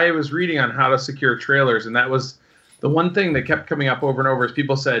 So I was reading on how to secure trailers, and that was the one thing that kept coming up over and over is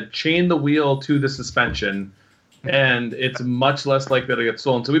people said, chain the wheel to the suspension, and it's much less likely to get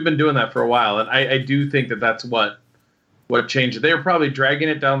stolen. So we've been doing that for a while, and I do think that that's what changed it. They were probably dragging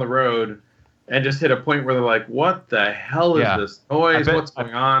it down the road and just hit a point where they're like, what the hell is this noise? What's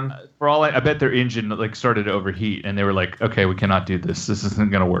going on? I bet their engine started to overheat, and they were like, okay, we cannot do this. This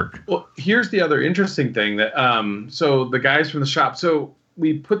isn't going to work. Well, here's the other interesting thing that so the guys from the shop, so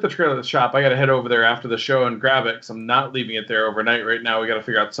we put the trailer at the shop. I got to head over there after the show and grab it because I'm not leaving it there overnight right now. We got to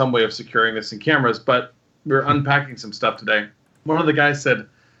figure out some way of securing this in cameras, but we're unpacking some stuff today. One of the guys said,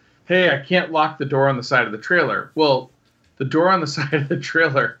 hey, I can't lock the door on the side of the trailer. Well, the door on the side of the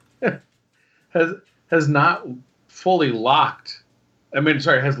trailer has not fully locked.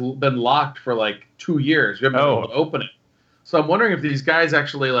 Has been locked for like 2 years. We haven't been able to open it. So I'm wondering if these guys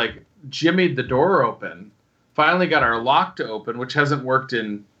actually jimmied the door open, finally got our lock to open, which hasn't worked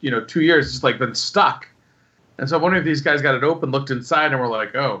in 2 years. It's been stuck. And so I'm wondering if these guys got it open, looked inside, and were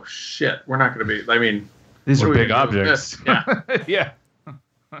like, oh shit, we're not going to be. These are big objects. Yeah. Yeah.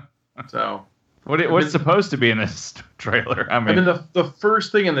 So. What's supposed to be in this trailer? The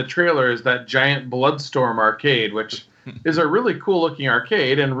first thing in the trailer is that giant Bloodstorm arcade, which is a really cool looking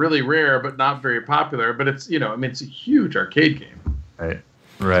arcade and really rare, but not very popular. But it's it's a huge arcade game.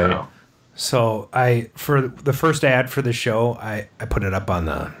 Right. So for the first ad for the show, I put it up on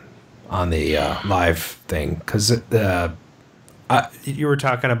the live thing because you were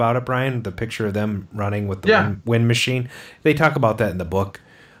talking about it, Brian. The picture of them running with the wind machine. They talk about that in the book.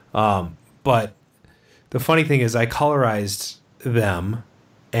 But the funny thing is I colorized them,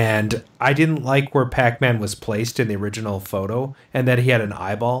 and I didn't like where Pac-Man was placed in the original photo and that he had an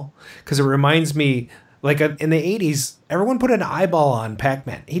eyeball. Because it reminds me, in the 80s, everyone put an eyeball on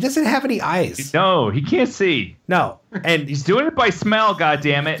Pac-Man. He doesn't have any eyes. No, he can't see. No. And he's doing it by smell,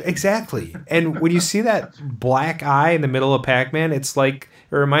 goddammit. Exactly. And when you see that black eye in the middle of Pac-Man, it's it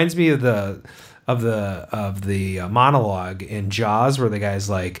reminds me of the monologue in Jaws where the guy's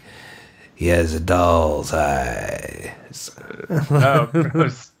like, he has a doll's eyes. Oh,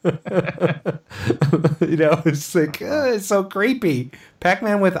 gross. It's it's so creepy.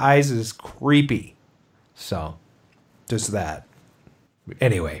 Pac-Man with eyes is creepy. So, just that.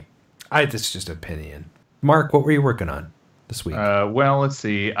 Anyway, this is just opinion. Mark, what were you working on this week? Well, let's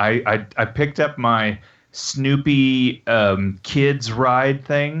see. I picked up my Snoopy kids ride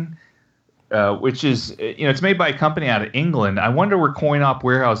thing, which is it's made by a company out of England. I wonder where Coin Op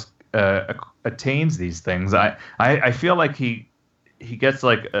Warehouse attains these things. I feel like he gets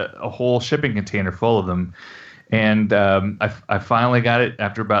a whole shipping container full of them, and I finally got it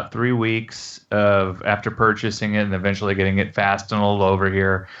after about 3 weeks after purchasing it and eventually getting it fastened over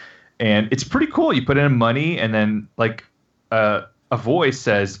here, and it's pretty cool. You put in money, and then a voice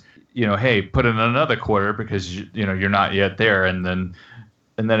says, hey, put in another quarter because you're not yet there, and then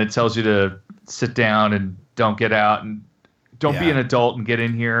it tells you to sit down and don't get out and don't be an adult and get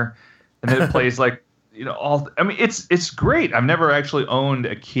in here. And then it plays it's great. I've never actually owned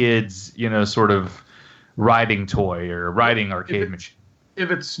a kid's, sort of riding toy or riding arcade machine.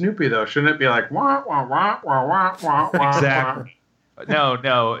 If it's Snoopy, though, shouldn't it be like, wah, wah, wah, wah, wah, wah, wah? Exactly.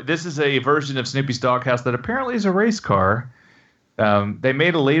 No. This is a version of Snoopy's Doghouse that apparently is a race car. They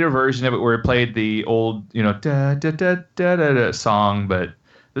made a later version of it where it played the old, da da da da da da song, but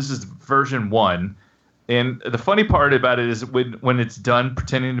this is version 1. And the funny part about it is when it's done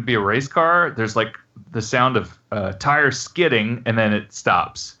pretending to be a race car, there's the sound of tires skidding, and then it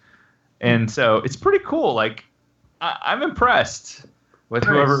stops. And so it's pretty cool. I'm impressed with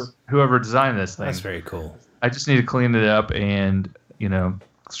whoever designed this thing. That's very cool. I just need to clean it up and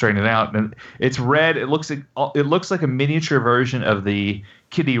straighten it out. And it's red. It looks like a miniature version of the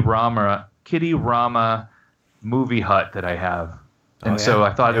Kitty Rama movie hut that I have. And so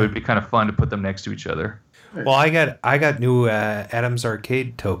I thought it would be kind of fun to put them next to each other. Well, I got new Adams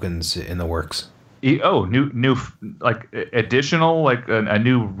Arcade tokens in the works. New additional a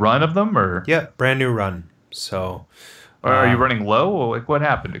new run of them, or brand new run. So Or are you running low? Like, what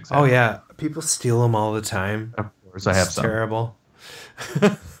happened exactly? Oh yeah, people steal them all the time. Of course, I have It's some. terrible.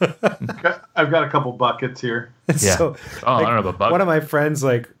 I've got a couple buckets here. Yeah. So, I don't know about buckets. One of my friends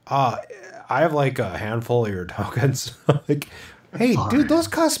I have like a handful of your tokens. Like, hey, dude, those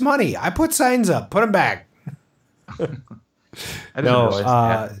cost money. I put signs up. Put them back.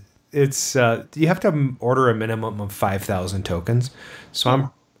 It's you have to order a minimum of 5,000 tokens.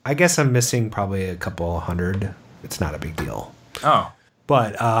 So I guess I'm missing probably a couple hundred. It's not a big deal. Oh.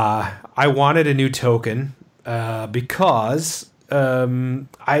 But I wanted a new token because I'm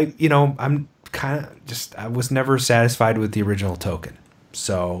kind of just I was never satisfied with the original token.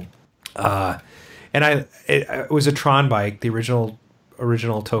 So it was a Tron bike. The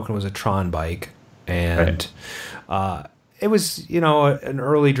original token was a Tron bike, and it was an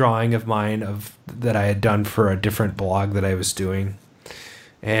early drawing of mine that I had done for a different blog that I was doing,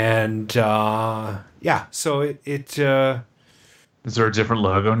 and so it is there a different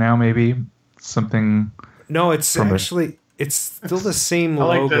logo now? Maybe something. No, it's still the same I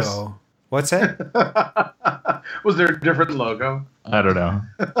like logo. this. What's that? Was there a different logo? I don't know.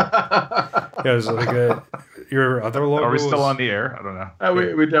 It was like your other logo. Are we still was- on the air? I don't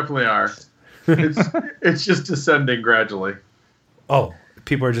know. We definitely are. It's just descending gradually. Oh,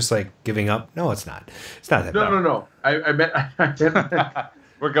 people are just like giving up. No, it's not. It's not that. No. I meant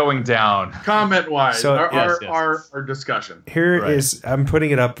We're going down. comment wise. So, our discussion. Here is. I'm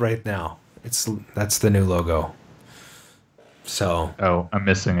putting it up right now. That's the new logo. So. Oh, I'm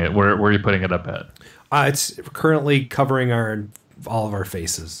missing it. Where are you putting it up at? It's currently covering all of our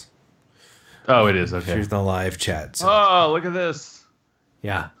faces. Oh, it is. Okay. Here's the live chat. So. Oh, look at this.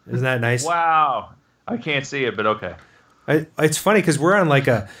 Yeah, isn't that nice? Wow. I can't see it, but okay. It's funny because we're on like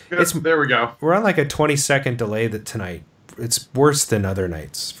there we go. We're on like a 20-second delay tonight. It's worse than other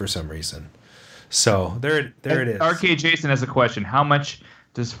nights for some reason. So there it is. Arcade Jason has a question. How much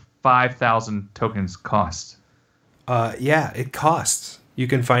does 5,000 tokens cost? Yeah, it costs. You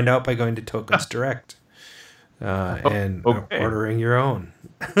can find out by going to Tokens Direct and ordering your own.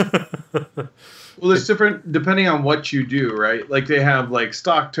 Well, it's different depending on what you do, right? Like they have like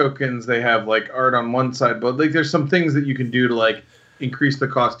stock tokens, they have like art on one side, but like there's some things that you can do to like increase the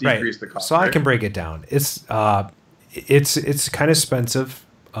cost, decrease the cost. So I right? can break it down. It's kind of expensive.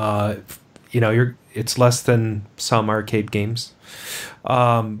 It's less than some arcade games.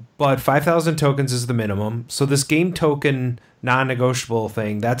 But 5,000 tokens is the minimum. So this game token non-negotiable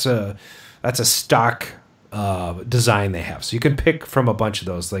thing, that's a stock design they have. So you can pick from a bunch of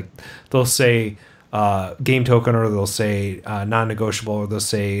those. Like they'll say game token, or they'll say non-negotiable, or they'll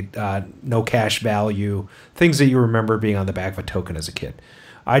say no cash value, things that you remember being on the back of a token as a kid.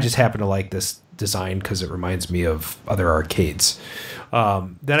 I just happen to like this design because it reminds me of other arcades.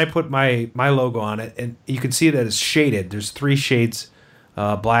 Then I put my logo on it, and you can see that it's shaded. There's 3 shades,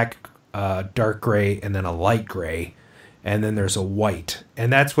 black, dark gray, and then a light gray, and then there's a white.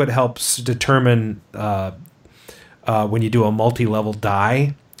 And that's what helps determine when you do a multi-level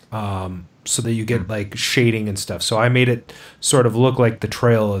die, so that you get like shading and stuff. So I made it sort of look like the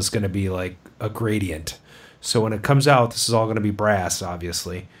trail is going to be like a gradient. So when it comes out, this is all going to be brass,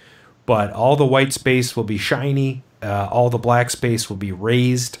 obviously. But all the white space will be shiny. All the black space will be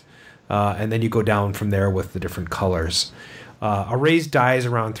raised. And then you go down from there with the different colors. A raised die is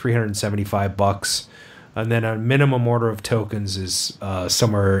around $375. And then a minimum order of tokens is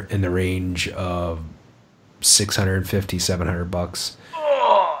somewhere in the range of $650, $700.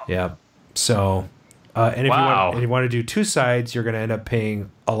 Yeah. So, and if you want to do 2 sides, you're going to end up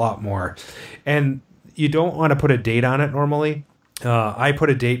paying a lot more. And you don't want to put a date on it normally. I put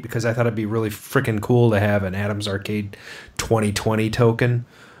a date because I thought it'd be really freaking cool to have an Adams Arcade 2020 token.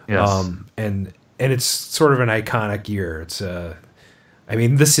 Yes. And it's sort of an iconic year. It's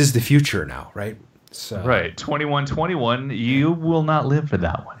this is the future now, right? So, right. 2121, you will not live for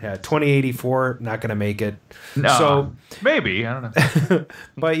that one. Yeah, 2084, not going to make it. No, so maybe, I don't know.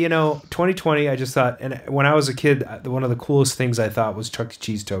 But 2020, I just thought, and when I was a kid, one of the coolest things I thought was Chuck E.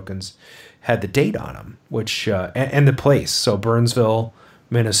 Cheese tokens had the date on them, which and the place. So Burnsville,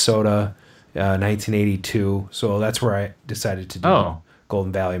 Minnesota, 1982. So that's where I decided to do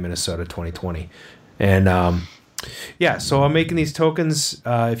Golden Valley, Minnesota, 2020. And so I'm making these tokens.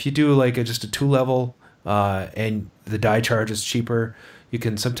 If you do like just a 2-level and the die charge is cheaper, you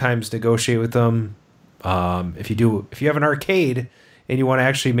can sometimes negotiate with them. If you have an arcade and you want to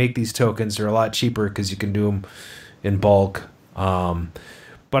actually make these tokens, they're a lot cheaper because you can do them in bulk.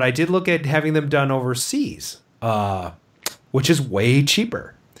 But I did look at having them done overseas, which is way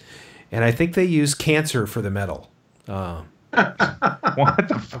cheaper. And I think they use cancer for the metal. What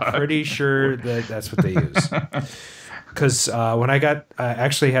the fuck? I'm pretty sure that's what they use. because when I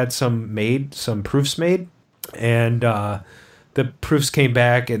actually had some proofs made, and the proofs came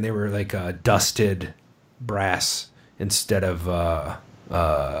back and they were like dusted brass instead of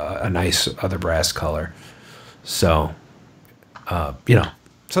a nice other brass color. So, so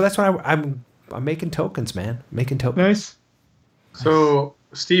that's why I'm making tokens, man. Making tokens. Nice. So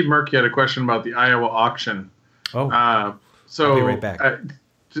Steve Murky had a question about the Iowa auction. Oh. So I'll be right back.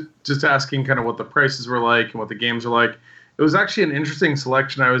 Just asking kind of what the prices were like and what the games are like. It was actually an interesting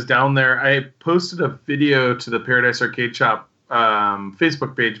selection. I was down there. I posted a video to the Paradise Arcade Shop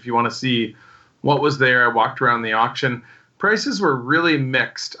Facebook page if you want to see what was there. I walked around the auction. Prices were really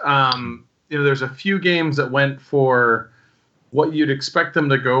mixed. There's a few games that went for what you'd expect them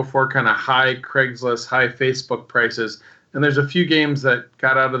to go for, kind of high Craigslist, high Facebook prices. And there's a few games that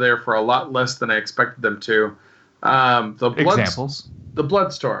got out of there for a lot less than I expected them to. Examples. The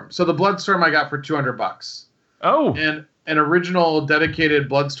Bloodstorm. So the Bloodstorm I got for $200. Oh. And an original dedicated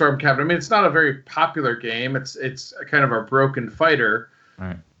Bloodstorm cabinet. I mean, it's not a very popular game. It's kind of a broken fighter.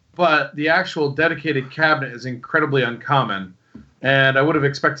 Right. But the actual dedicated cabinet is incredibly uncommon. And I would have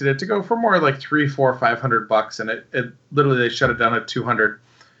expected it to go for more like $300, $400, $500, and it literally they shut it down at $200.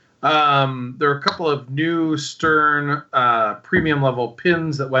 There are a couple of new Stern premium level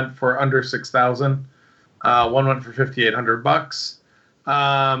pins that went for under $6,000. One went for $5,800.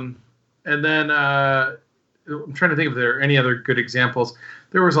 And then I'm trying to think if there are any other good examples.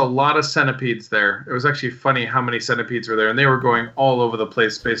 There was a lot of centipedes there. It was actually funny how many centipedes were there, and they were going all over the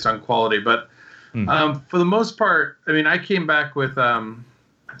place based on quality. But for the most part, I mean, I came back with, I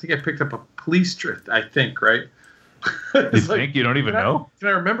think I picked up a police drift, I think, right? You think? You don't even know? Can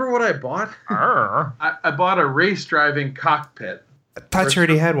I remember what I bought? I bought a race driving cockpit. I thought you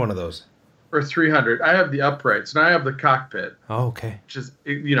already had one of those. For $300. I have the uprights, and I have the cockpit. Oh, okay. Which is,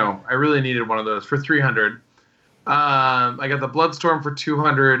 I really needed one of those for $300. I got the Bloodstorm for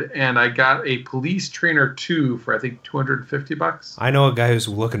 $200, and I got a Police Trainer 2 for I think $250. I know a guy who's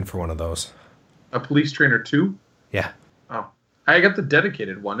looking for one of those. A Police Trainer 2? Yeah. Oh, I got the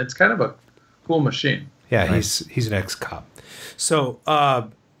dedicated one. It's kind of a cool machine. Yeah, nice. he's an ex-cop. So I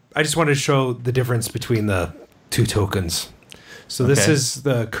just wanted to show the difference between the two tokens. So this is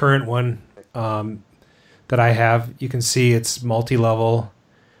the current one that I have. You can see it's multi-level.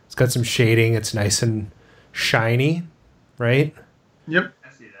 It's got some shading. It's nice and shiny, right? Yep. I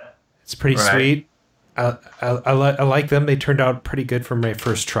see that. It's pretty sweet. I like them. They turned out pretty good from my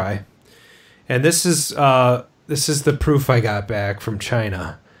first try. And this is the proof I got back from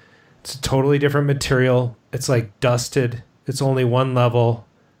China. It's a totally different material. It's like dusted. It's only one level.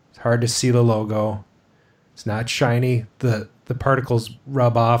 It's hard to see the logo. It's not shiny. The particles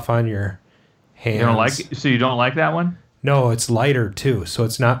rub off on your hands. You don't like it? So you don't like that one? No, it's lighter too. So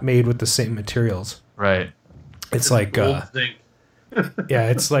it's not made with the same materials. Right. It's like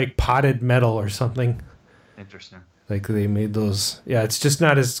it's like potted metal or something. Interesting. Like they made those. Yeah, it's just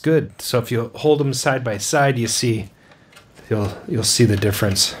not as good. So if you hold them side by side, you'll see the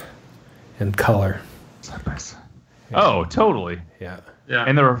difference in color. Side by side. Yeah. Oh, totally. Yeah. Yeah.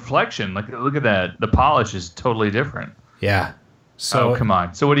 And the reflection, look at that. The polish is totally different. Yeah. So come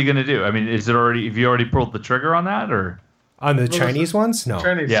on. So what are you going to do? I mean, have you already pulled the trigger on that, or on the Chinese ones? No.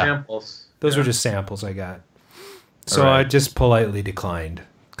 Chinese samples. Those were just samples I got. So I just politely declined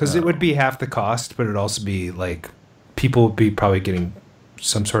because it would be half the cost, but it'd also be like people would be probably getting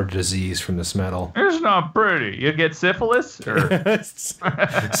some sort of disease from this metal. It's not pretty. You get syphilis or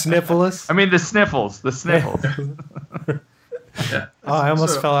sniffles. I mean the sniffles. The sniffles. Yeah. Oh, I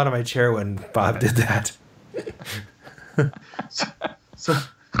almost fell out of my chair when Bob did that. So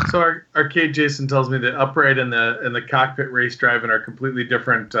Arcade Jason tells me that upright and the cockpit race driving are completely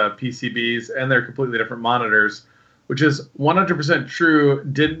different PCBs, and they're completely different monitors, which is 100% true.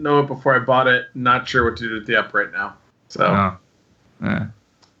 Didn't know it before I bought it. Not sure what to do with the upright now. So, fun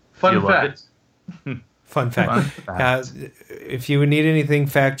fact. Fun fact. If you need anything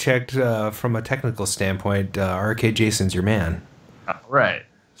fact checked from a technical standpoint, Arcade Jason's your man. Right.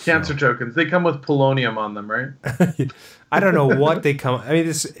 Cancer tokens. They come with polonium on them, right? I don't know what they come. I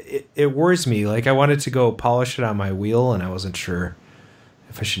mean, it worries me. Like I wanted to go polish it on my wheel, and I wasn't sure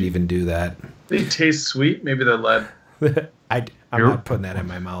if I should even do that. They taste sweet. Maybe they're lead. I'm not putting that in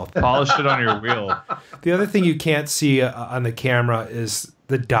my mouth. Polish it on your wheel. The other thing you can't see on the camera is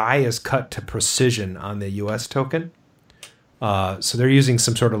the die is cut to precision on the US token. So they're using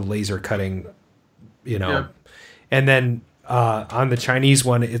some sort of laser cutting, Yeah. And then on the Chinese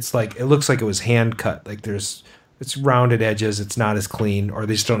one, it's like it looks like it was hand cut. Like it's rounded edges. It's not as clean, or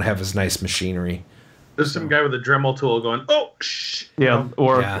they just don't have as nice machinery. There's some guy with a Dremel tool going, oh, shh. Yeah,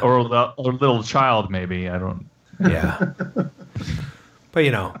 or a little child maybe. I don't. Yeah.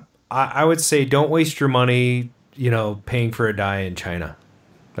 But, I would say don't waste your money, paying for a die in China.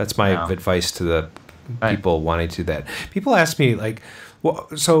 That's my advice to the people wanting to do that. People ask me, like, well,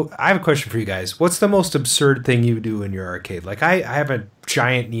 so I have a question for you guys. What's the most absurd thing you do in your arcade? Like, I have a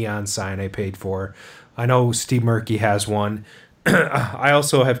giant neon sign I paid for. I know Steve Murky has one. I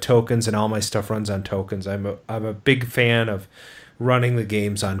also have tokens, and all my stuff runs on tokens. I'm a big fan of running the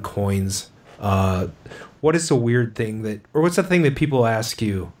games on coins. What is the weird thing what's the thing that people ask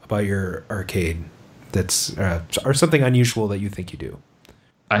you about your arcade that's or something unusual that you think you do?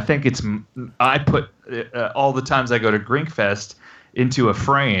 I think I put all the times I go to Grinkfest into a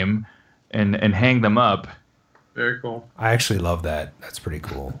frame and hang them up. Very cool. I actually love that. That's pretty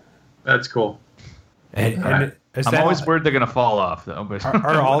cool. That's cool. And I'm always worried they're going to fall off, though. But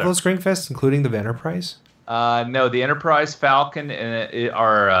are all those Grinkfests, including the Enterprise? No, the Enterprise, Falcon,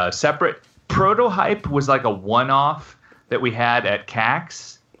 are separate. Prototype was like a one-off that we had at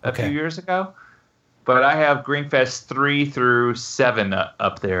CAX a few years ago. But I have Grinkfest 3 through 7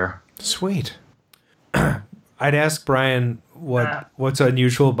 up there. Sweet. I'd ask Brian what's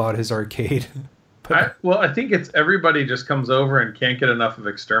unusual about his arcade. I think it's everybody just comes over and can't get enough of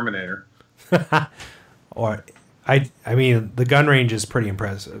Exterminator. Or I mean, the gun range is pretty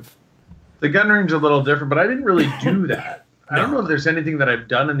impressive. The gun range is a little different, but I didn't really do that. I don't know if there's anything that I've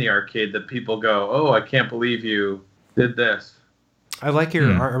done in the arcade that people go, "Oh, I can't believe you did this." I like your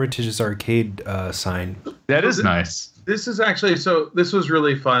Armitage's Arcade sign. That is nice. This is actually this was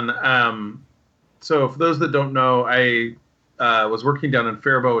really fun. So for those that don't know, I was working down in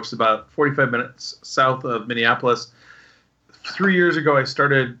Faribault, which is about 45 minutes south of Minneapolis. 3 years ago, I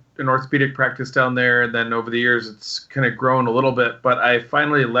started an orthopedic practice down there, and then over the years, it's kind of grown a little bit. But I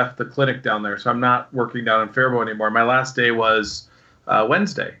finally left the clinic down there, so I'm not working down in Faribault anymore. My last day was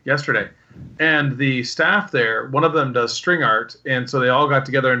yesterday. And the staff there, one of them does string art, and so they all got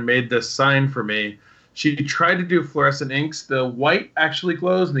together and made this sign for me. She tried to do fluorescent inks. The white actually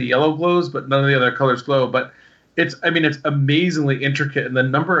glows and the yellow glows, but none of the other colors glow. But it's amazingly intricate, and the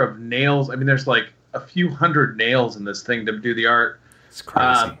number of nails, there's like a few hundred nails in this thing to do the art. It's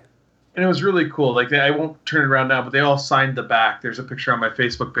crazy. And it was really cool. Like, I won't turn it around now, but they all signed the back. There's a picture on my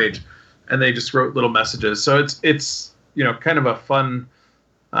Facebook page, and they just wrote little messages. So it's kind of a fun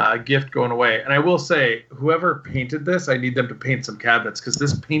gift going away. And I will say, whoever painted this, I need them to paint some cabinets, because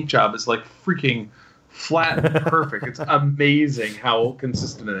this paint job is like freaking flat and perfect. It's amazing how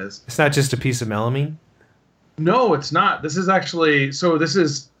consistent it is. It's not just a piece of melamine? No, it's not. This is actually, this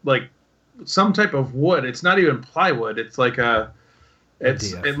is like some type of wood. It's not even plywood. It's like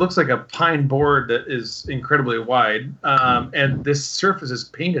it looks like a pine board that is incredibly wide. And this surface is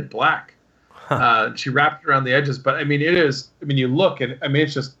painted black. She wrapped it around the edges, but you look and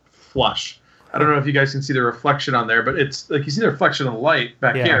it's just flush. I don't know if you guys can see the reflection on there, but it's like you see the reflection of the light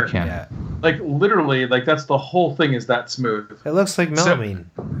back here. I can. Yeah. Like literally, like that's the whole thing is that smooth. It looks like melamine.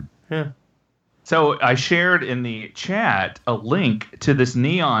 So I shared in the chat a link to this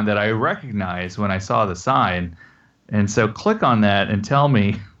neon that I recognized when I saw the sign. And so click on that and tell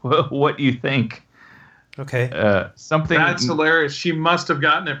me what you think. Okay. Something that's hilarious. She must have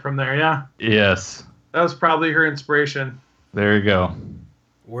gotten it from there, yeah. Yes. That was probably her inspiration. There you go.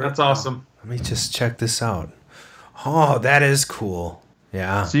 That's awesome. Let me just check this out. Oh, that is cool.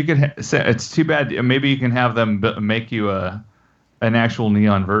 Yeah. So you can. It's too bad. Maybe you can have them make you an actual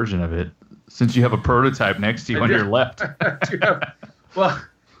neon version of it, since you have a prototype next to you on your left. Well,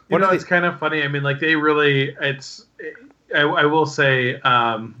 it's kind of funny. I mean, like they really. I will say,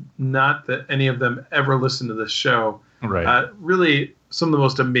 not that any of them ever listened to this show. Right. Really, some of the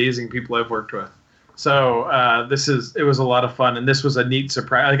most amazing people I've worked with. So it was a lot of fun, and this was a neat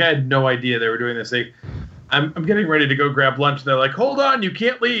surprise. Like I had no idea they were doing this. I'm getting ready to go grab lunch, and they're like, "Hold on, you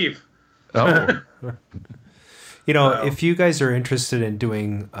can't leave." Oh. If you guys are interested in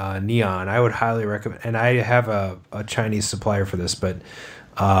doing neon, I would highly recommend. And I have a Chinese supplier for this, but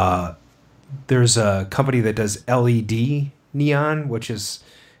there's a company that does LED neon, which is.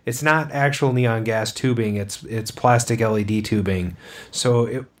 It's not actual neon gas tubing. It's plastic LED tubing.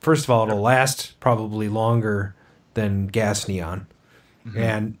 So first of all, it'll last probably longer than gas neon,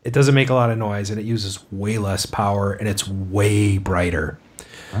 and it doesn't make a lot of noise, and it uses way less power, and it's way brighter.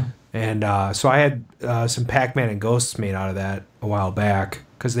 Huh? And so I had some Pac-Man and Ghosts made out of that a while back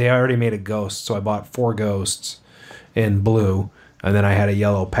because they already made a Ghost. So I bought 4 Ghosts in blue, and then I had a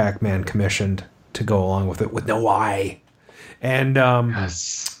yellow Pac-Man commissioned to go along with it with no eye. And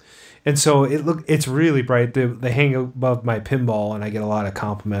and so it's really bright. They hang above my pinball, and I get a lot of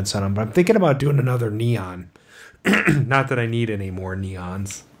compliments on them. But I'm thinking about doing another neon. Not that I need any more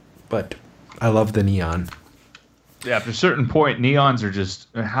neons, but I love the neon. Yeah, after a certain point, neons are just,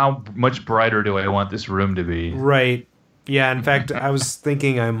 how much brighter do I want this room to be? Right. Yeah, in fact, I was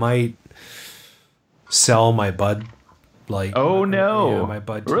thinking I might sell my Bud Light. Oh, no. Yeah, my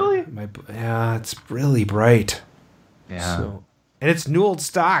Bud. Really? Yeah, it's really bright. Yeah. So, and it's new old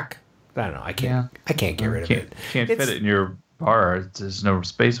stock. I don't know. I can't get rid of it. Can't fit it in your bar. There's no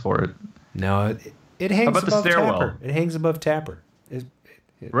space for it. No, it hangs How about the above stairwell? Tapper. It hangs above Tapper.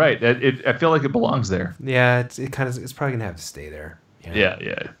 Right. I feel like it belongs there. Yeah, it's probably gonna have to stay there. Yeah.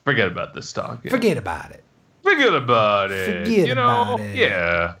 Forget about the stock. Yeah. Forget about it. Forget about it. Forget about it.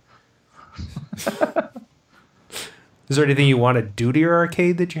 Yeah. Is there anything you want to do to your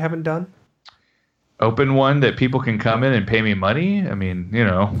arcade that you haven't done? Open one that people can come in and pay me money. I mean, do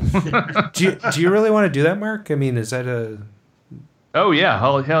you really want to do that, Mark? I mean, is that a? Oh yeah,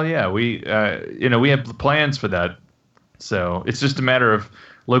 hell yeah. We we have plans for that. So it's just a matter of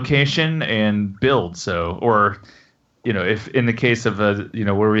location and build. So, or if in the case of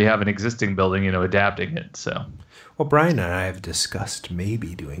where we have an existing building, adapting it. So. Well, Brian and I have discussed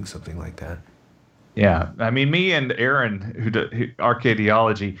maybe doing something like that. Yeah, I mean, me and Aaron, who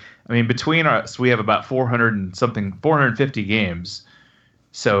Arcadeology, I mean, between us, we have about 450 games.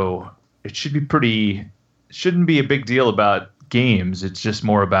 So it shouldn't be a big deal about games. It's just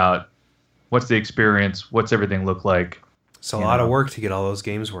more about what's the experience, what's everything look like. It's a lot of work to get all those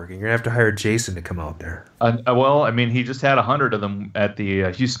games working. You're going to have to hire Jason to come out there. Well, I mean, he just had 100 of them at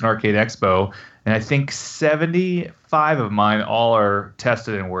the Houston Arcade Expo, and I think 75 of mine all are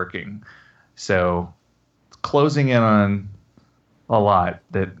tested and working. So it's closing in on a lot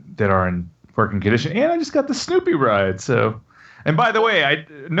that are in working condition. And I just got the Snoopy ride. So, and by the way,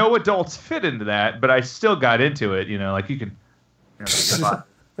 no adults fit into that, but I still got into it. Like you can.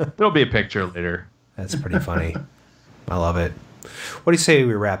 There'll be a picture later. That's pretty funny. I love it. What do you say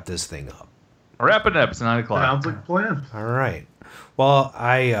we wrap this thing up? Wrap it up. It's 9:00. Sounds like a plan. All right. Well,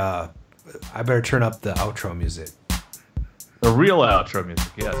 I better turn up the outro music. The real outro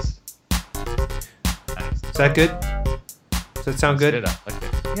music, yes. Nice. Is that good? Does that sound good?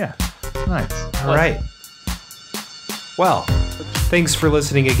 Yeah. Nice. All right. Well, thanks for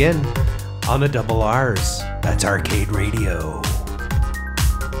listening again on the Double R's. That's Arcade Radio.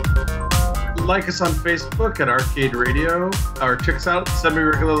 Like us on Facebook at Arcade Radio, or check us out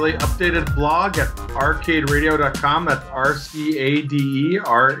semi-regularly updated blog at arcaderadio.com. That's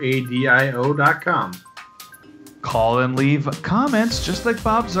RCADERADIO.com. Call and leave comments just like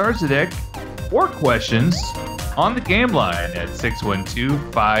Bob Zarzadek, or questions on the game line at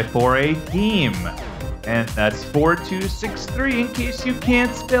 612-548-GAME. And that's 4263 in case you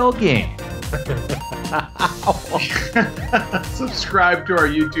can't spell game. Subscribe to our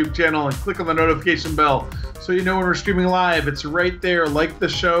YouTube channel and click on the notification bell so you know when we're streaming live. It's right there. Like the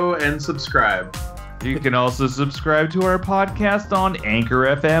show and subscribe. You can also subscribe to our podcast on Anchor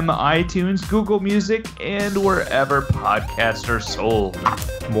FM, iTunes, Google Music, and wherever podcasts are sold.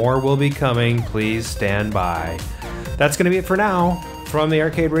 More will be coming. Please stand by. That's going to be it for now. From the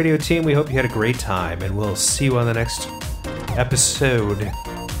Arcade Radio team, we hope you had a great time, and we'll see you on the next episode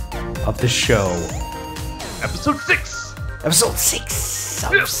of the show. Episode 6! Episode 6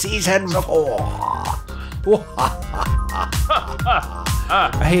 of Season 4.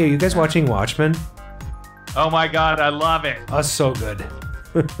 Hey, are you guys watching Watchmen? Oh my god, I love it. Oh, so good.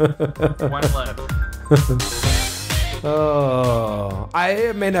 One left. Oh, I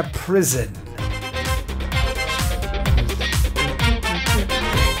am in a prison.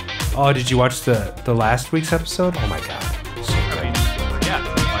 Oh, did you watch the last week's episode? Oh my god. So good.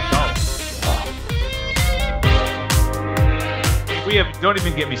 Don't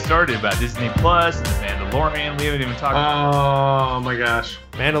even get me started about Disney Plus and The Mandalorian. We haven't even talked about Oh my gosh.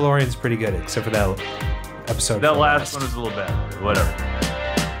 Mandalorian's pretty good, except for that episode. that last one was a little bad. Whatever.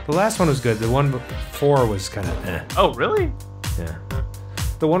 The last one was good. The one before was kind of eh. Oh, really? Yeah.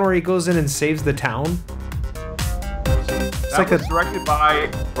 The one where he goes in and saves the town. It's That was directed by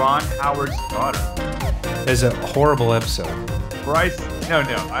Ron Howard's daughter. It's a horrible episode. Bryce, no.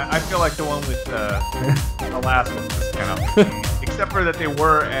 I feel like the one with the last one was kind of, except for that they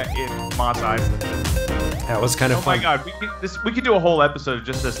were in Mos Eisley. That was kind of Oh fun. my god, we could do a whole episode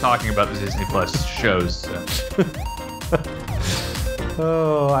just us talking about the Disney Plus shows. So.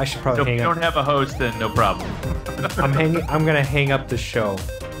 Oh, I should probably So if hang you up. don't have a host, then no problem. I'm gonna hang up the show.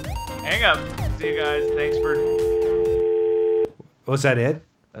 Hang up. See you guys. Thanks for. Was that it?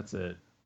 That's it.